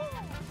yeah.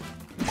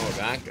 Oh,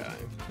 that guy.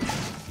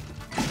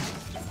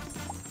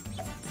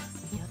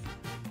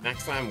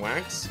 Next time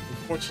wax?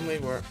 Unfortunately,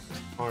 we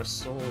are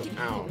sold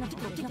out.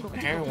 The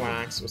hair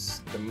wax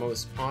was the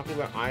most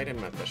popular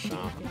item at the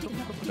shop.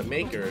 The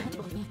maker,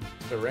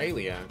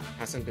 Australia,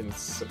 hasn't been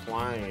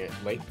supplying it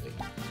lately.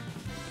 Are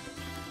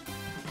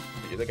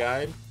you the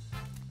guide?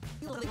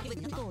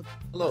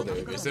 Hello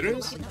there,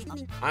 visitors.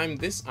 I'm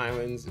this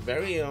island's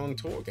very own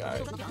tour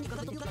guide.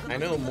 I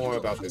know more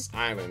about this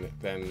island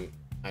than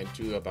I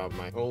do about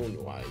my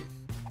own wife.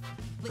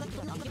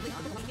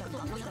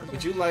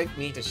 Would you like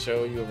me to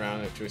show you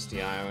around at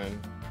Twisty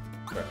Island?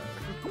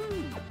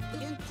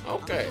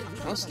 Okay,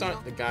 I'll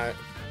start the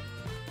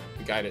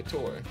guided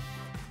tour.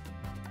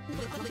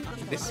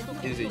 This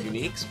is a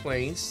unique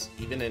place,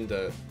 even in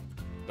the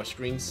lush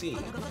green sea.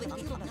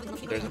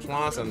 There's a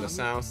plaza on the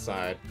south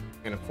side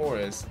and a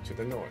forest to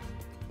the north.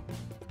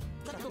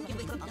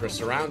 We're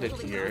surrounded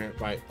here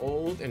by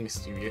old and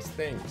mysterious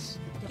things.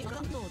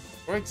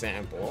 For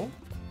example,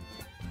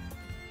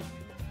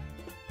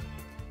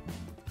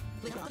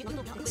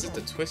 this is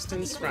the twist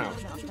and sprout.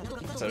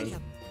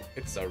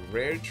 It's a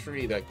rare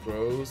tree that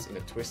grows in a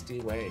twisty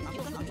way. In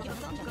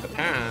the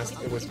past,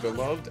 it was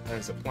beloved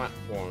as a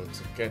platform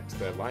to get to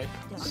the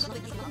lighthouse.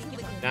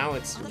 Now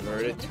it's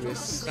reverted to a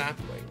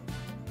sapling.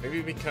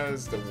 Maybe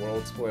because the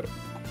world split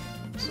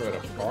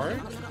apart?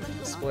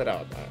 Split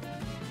up.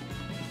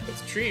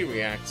 Its tree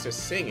reacts to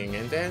singing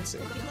and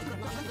dancing.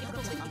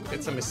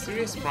 It's a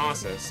mysterious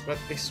process, but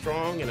a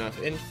strong enough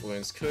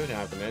influence could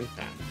have an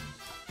impact.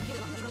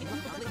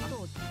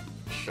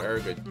 Sure,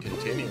 good.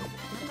 Continue.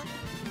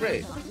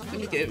 Great, let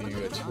me give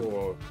you a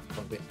tour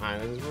of the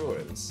island's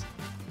ruins.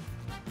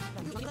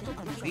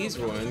 These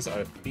ruins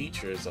are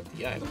features of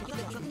the island.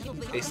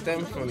 They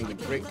stem from the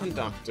great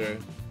conductor,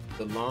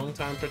 the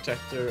longtime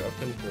protector of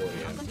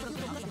Cambodia.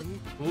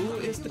 Who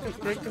is the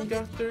great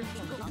conductor?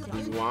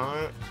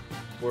 Why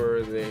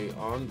were they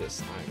on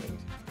this island?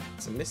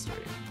 It's a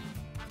mystery.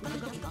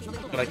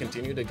 Could I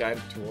continue the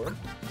guided tour?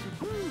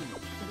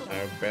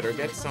 I better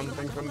get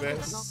something from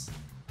this.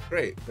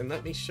 Great, then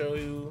let me show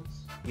you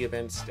the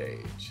event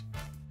stage.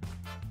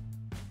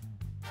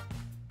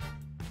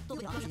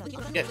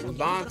 Yeah,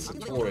 lots of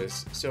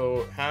tourists,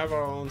 so we have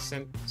our own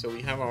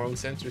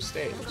center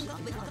stage.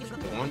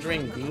 The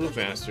Wandering Groove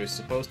Master is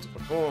supposed to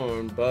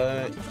perform,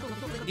 but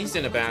he's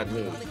in a bad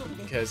mood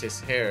because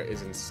his hair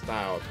isn't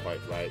styled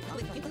quite right.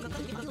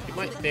 You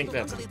might think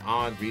that's an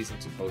odd reason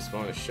to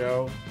postpone a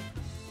show.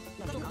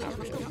 Not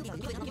really.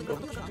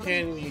 But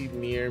can we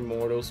mere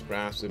mortals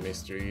grasp the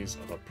mysteries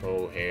of a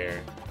pro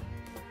hair?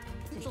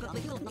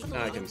 Can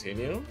I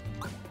continue?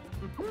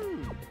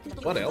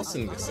 What else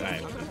in this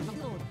island?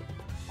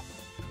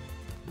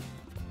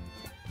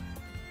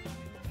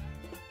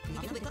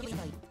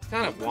 It's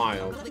kind of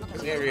wild.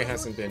 This area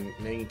hasn't been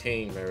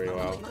maintained very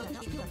well.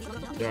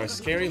 There are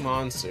scary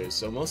monsters,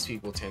 so most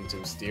people tend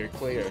to steer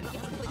clear.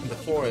 And the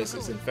forest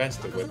is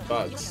infested with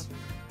bugs,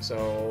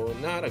 so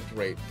not a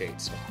great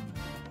date spot.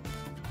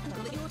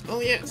 Oh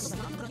yes,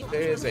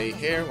 there is a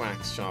hair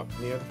wax shop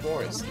near the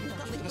forest.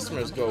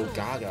 Customers go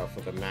gaga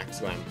for the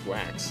Max Lamp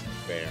wax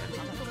there.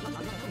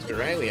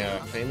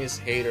 Australia, a famous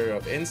hater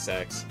of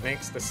insects,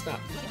 makes the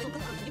stuff.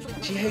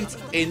 She hates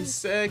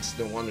insects?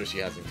 No wonder she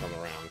hasn't come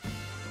around.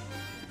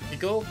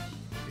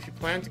 If you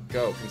plan to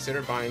go,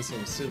 consider buying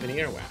some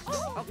souvenir wax.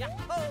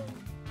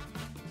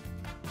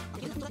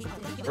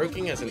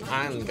 Working as an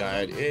island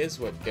guide is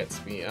what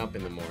gets me up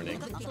in the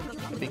morning.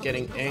 I'll be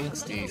getting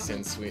angsty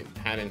since we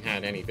hadn't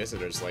had any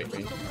visitors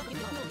lately.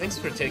 Thanks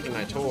for taking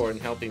my tour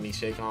and helping me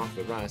shake off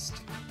the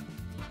rust.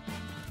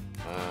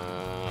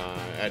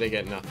 I didn't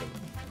get nothing.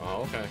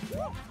 Oh, okay.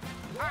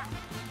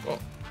 Well,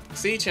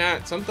 see,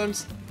 chat,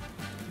 sometimes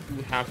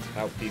you have to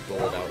help people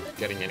without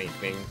getting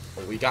anything.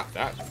 Well, we got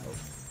that, though.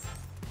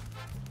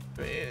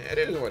 I mean, it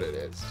is what it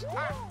is.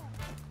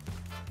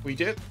 We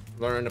did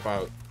learn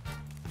about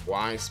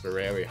why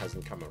Spiralia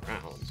hasn't come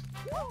around.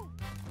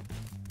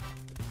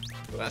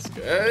 So that's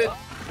good.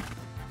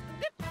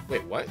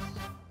 Wait, what?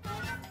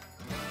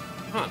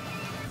 Huh.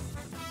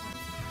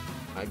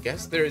 I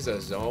guess there is a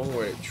zone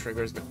where it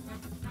triggers the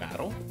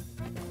battle?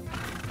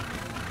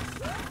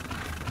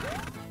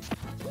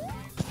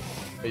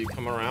 Oh, you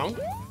come around?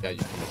 Yeah, you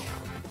come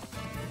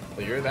around.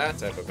 So you're that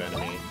type of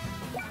enemy.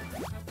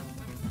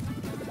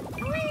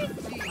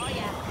 Oh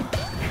yeah.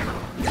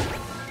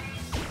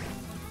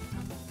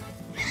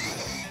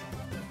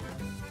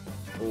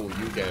 Oh,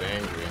 you get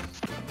angry.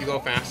 You go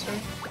faster?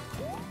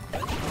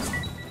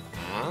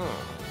 Ah.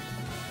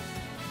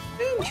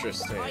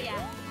 Interesting. Oh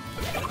yeah.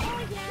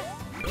 Oh yeah.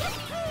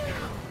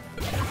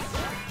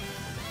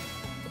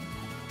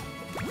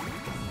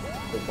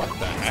 What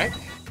the heck?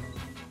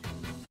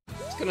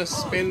 It's gonna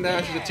spin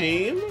dash the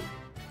team?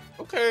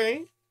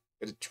 Okay.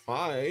 It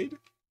tried.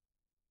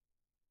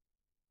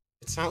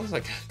 It sounds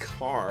like a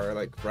car,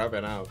 like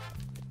revving out.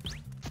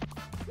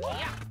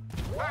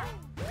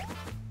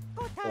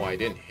 Oh, I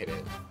didn't hit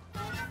it.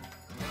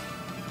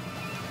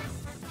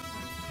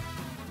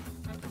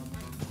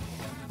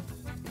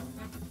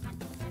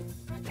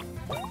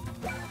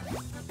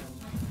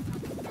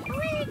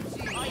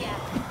 Oh yeah.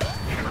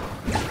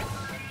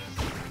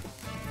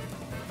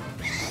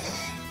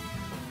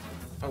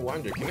 I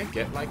wonder, can it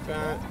get like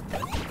that?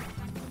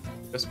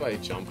 Just by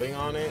jumping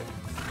on it?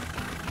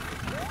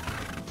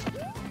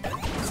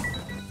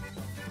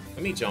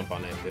 Let me jump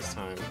on it this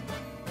time.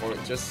 Or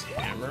just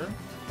hammer?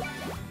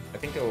 I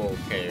think it will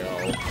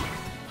KO.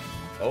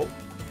 Oh,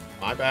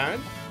 my bad.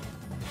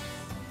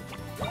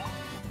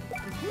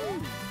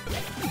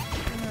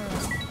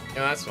 Yeah,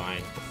 that's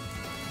fine.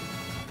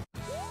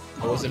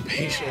 I was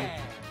impatient.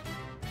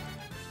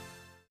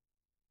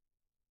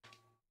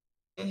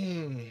 Who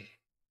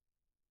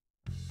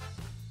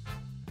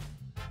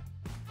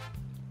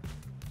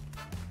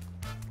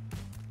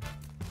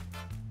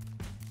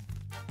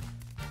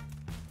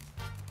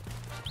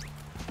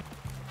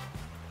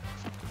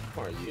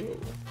are you?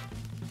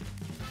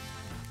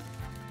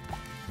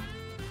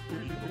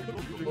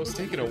 I was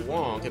taking a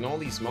walk and all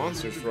these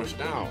monsters rushed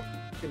out.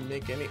 I couldn't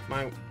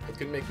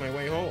make my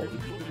way home.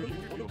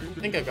 I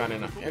think I got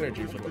enough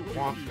energy for the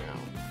walk now.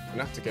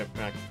 Enough to get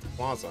back to the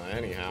plaza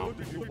anyhow.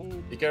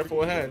 Be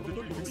careful ahead.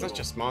 It's not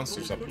just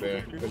monsters up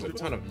there. There's a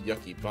ton of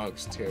yucky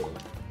bugs too.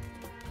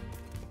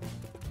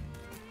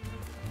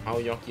 How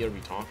yucky are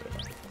we talking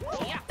about?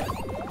 Yeah.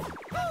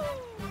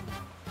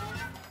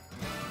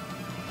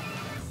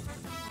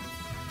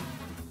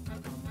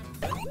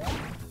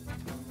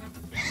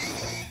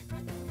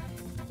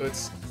 So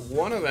it's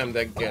one of them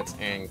that gets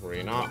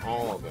angry, not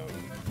all of them.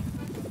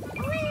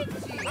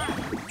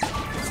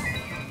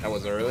 That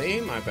was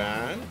early, my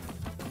bad.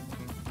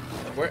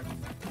 Where?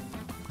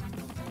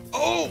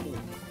 Oh!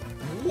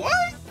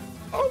 What?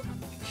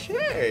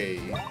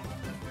 Okay.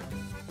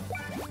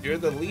 You're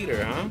the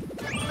leader, huh?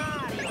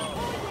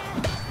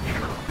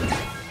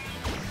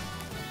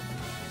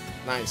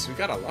 Nice, we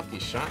got a lucky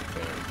shot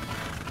there.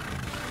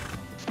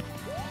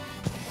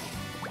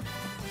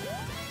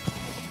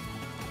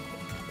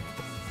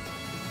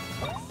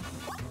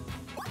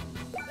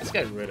 Let's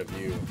get rid of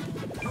you.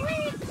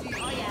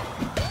 Oh yeah.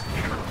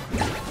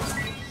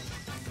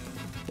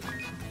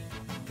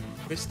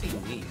 Misty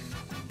Leaf.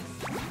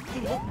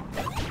 Oh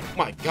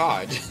my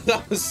god,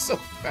 that was so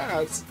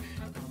fast.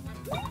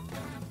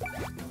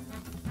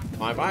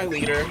 Bye-bye,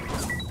 leader.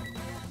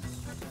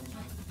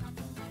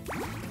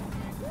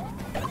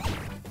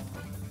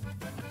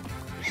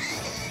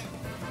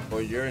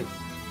 Oh,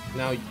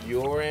 now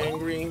you're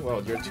angry?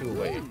 Well, you're too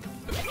late.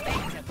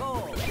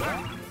 Oh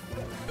yeah.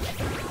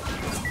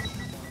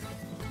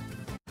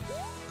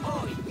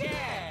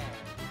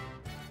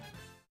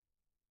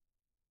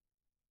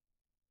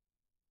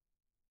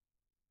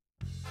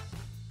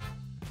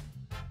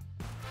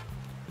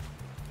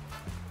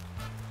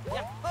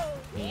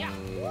 Yeah.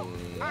 Oh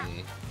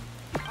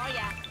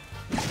yeah.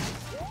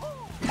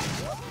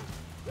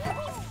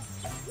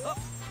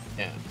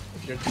 Yeah,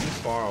 if you're too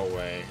far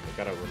away, you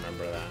gotta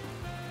remember that.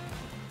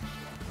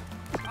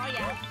 Oh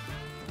yeah.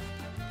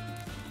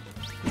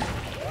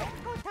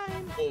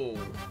 Oh,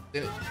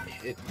 did it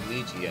hit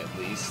Luigi at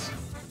least?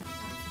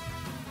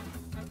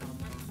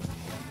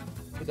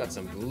 We got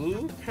some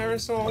blue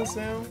parasols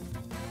now.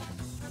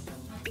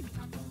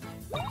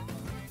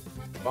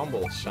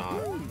 Bumble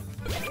shot.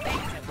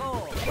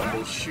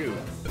 Bumble shoot.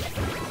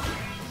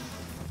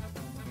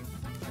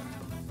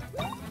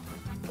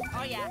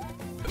 Oh yeah.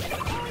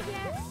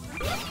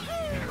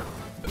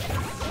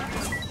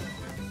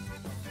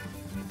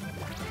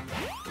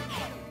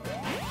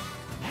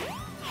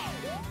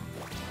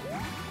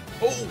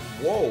 Oh,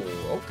 whoa,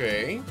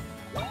 okay.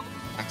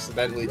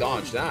 Accidentally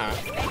dodged that.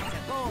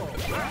 Oh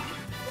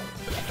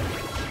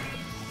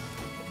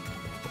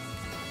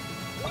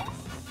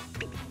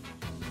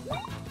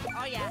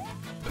yeah.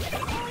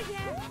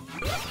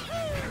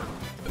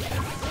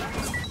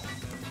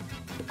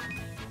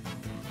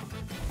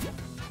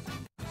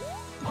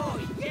 Oh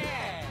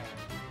yeah.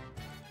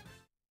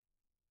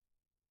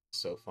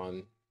 So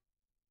fun.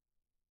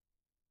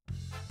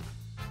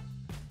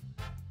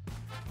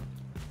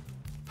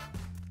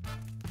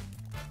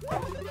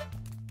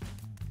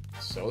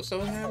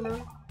 So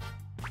hammer?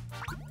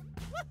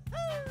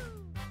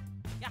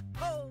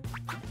 Yahoo!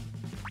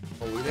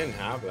 Oh, we didn't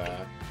have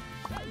that.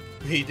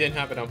 We didn't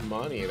have enough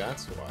money,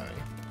 that's why.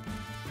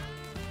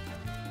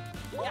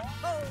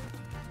 Yahoo!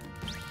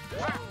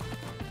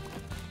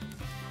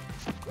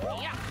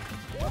 Yeah.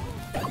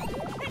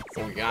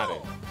 So we got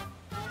it.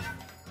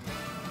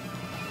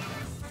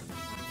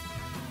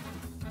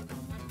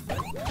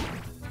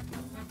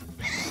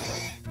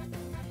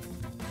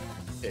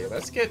 Okay,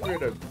 let's get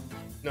rid of...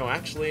 No,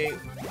 actually,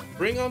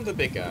 bring on the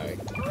big guy.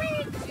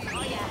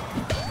 Oh yeah.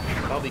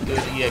 That'll be good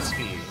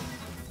EXP.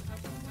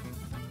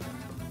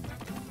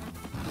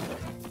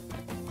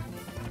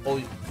 Oh,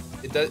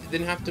 it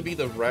didn't have to be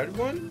the red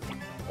one?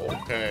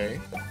 Okay.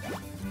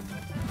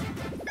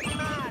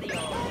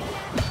 Mario.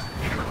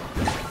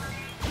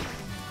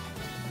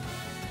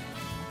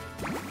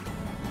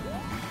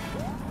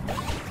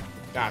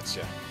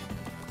 Gotcha.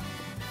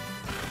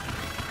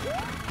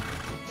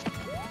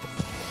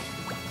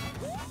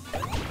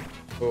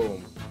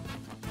 Boom.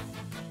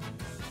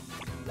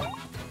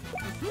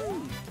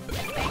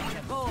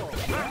 Go.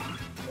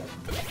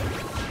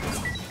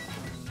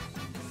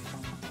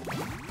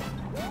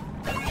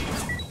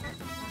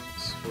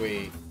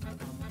 Sweet.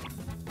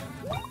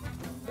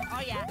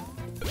 Oh yeah.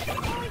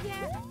 Oh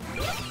yeah.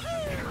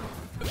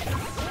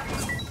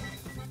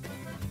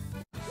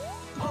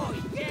 Oh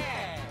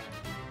yeah.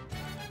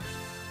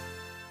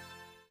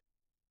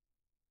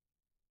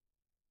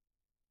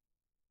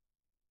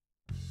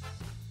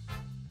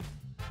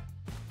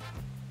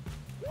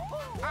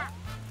 Ah.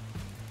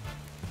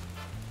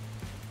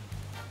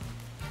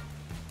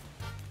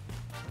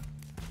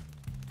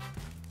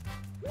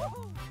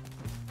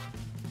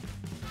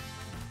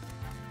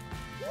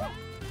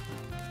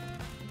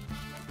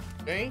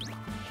 Okay.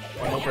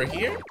 Come over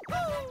here.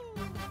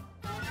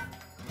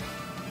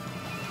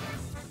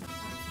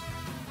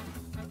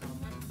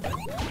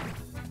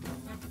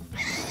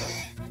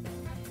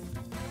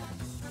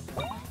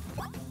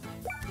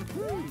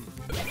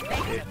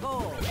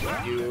 Go.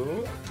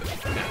 You.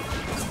 Now.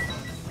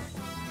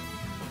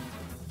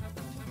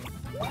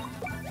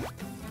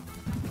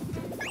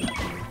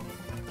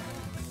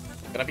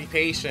 Gotta be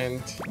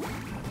patient.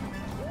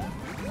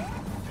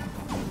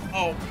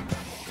 Oh,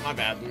 my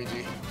bad,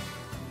 Luigi.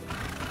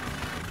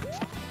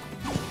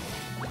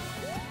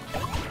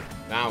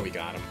 Now we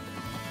got him.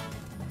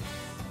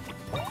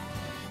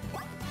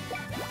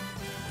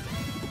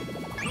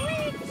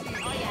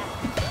 Oh yeah.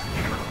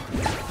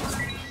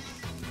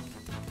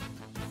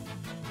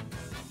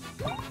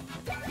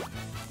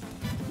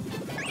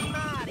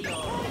 Mario.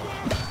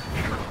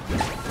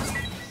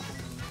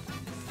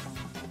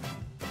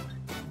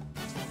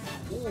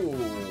 Ooh,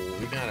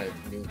 we got a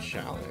new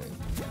challenge.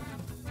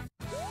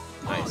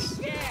 Nice.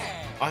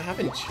 Yeah. I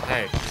haven't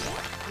checked.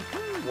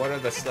 What are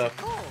the stuff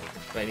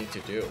I need to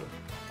do?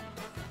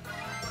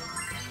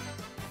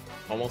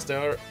 Almost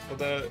there for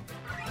the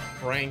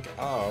rank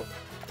up.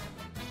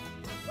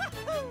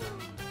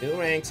 New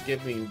ranks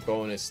give me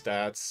bonus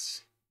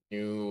stats,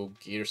 new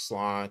gear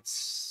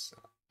slots,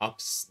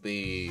 ups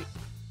the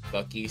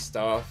lucky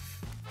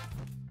stuff.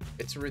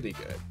 It's really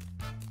good.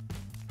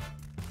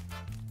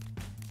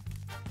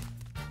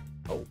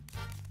 Oh.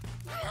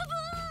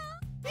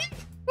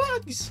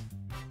 Bugs!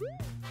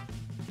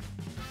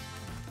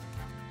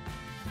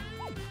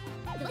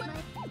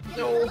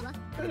 No!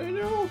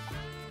 No!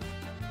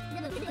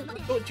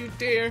 Don't you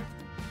dare!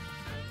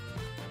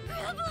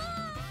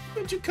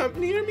 Don't you come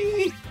near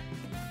me!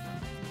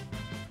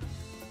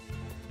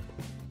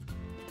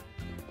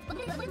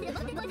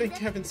 Thank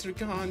heavens they're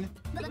gone.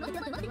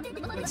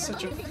 That's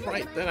such a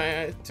fright that I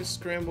had to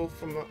scramble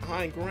from the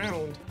high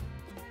ground.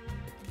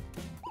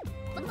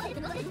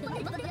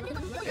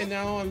 And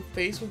now I'm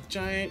faced with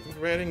giant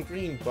red and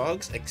green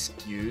bugs.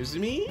 Excuse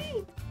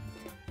me?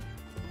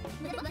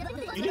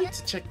 You need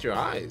to check your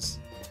eyes.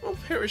 I'll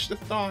perish the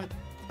thought.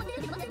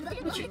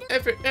 Don't you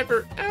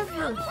ever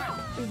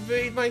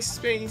invade my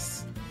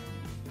space.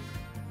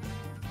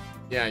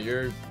 Yeah,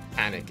 you're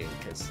panicking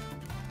because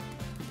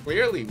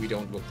clearly we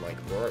don't look like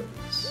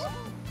birds.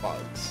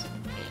 Bugs.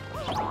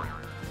 Oh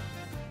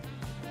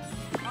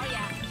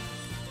yeah.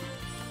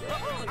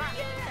 Oh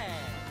yeah.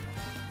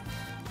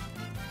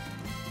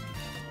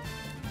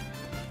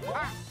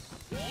 Ah.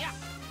 Yeah.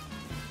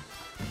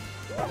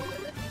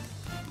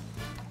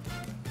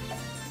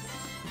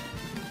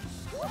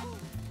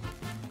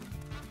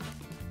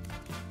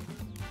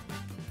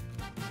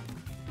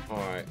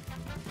 Alright.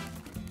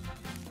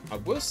 I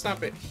will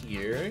stop it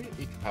here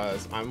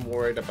because I'm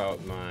worried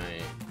about my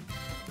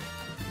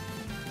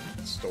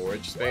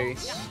storage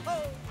space.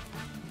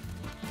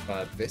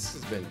 But this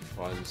has been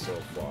fun so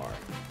far.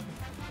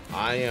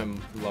 I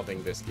am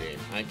loving this game.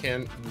 I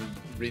can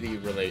really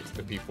relate to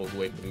the people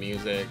who hate the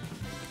music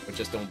or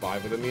just don't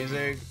vibe with the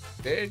music.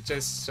 They're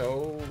just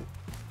so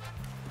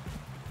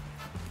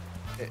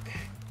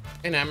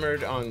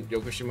enamored on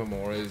Yoko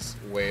Shimomura's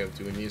way of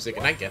doing music,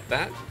 and I get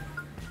that.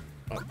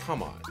 But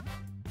come on.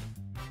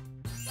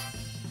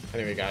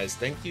 Anyway, guys,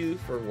 thank you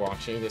for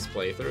watching this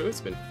playthrough.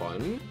 It's been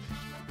fun.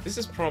 This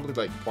is probably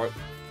like part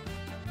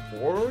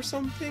 4 or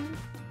something?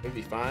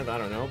 Maybe 5, I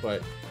don't know,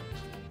 but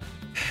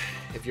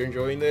if you're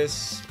enjoying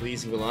this,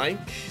 please leave a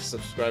like,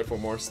 subscribe for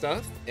more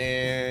stuff,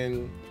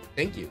 and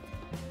thank you.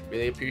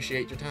 Really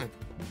appreciate your time.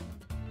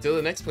 Till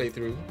the next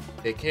playthrough,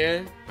 take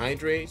care,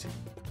 hydrate,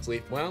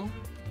 sleep well,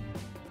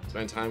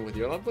 spend time with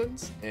your loved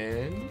ones,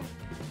 and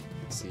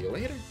see you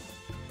later.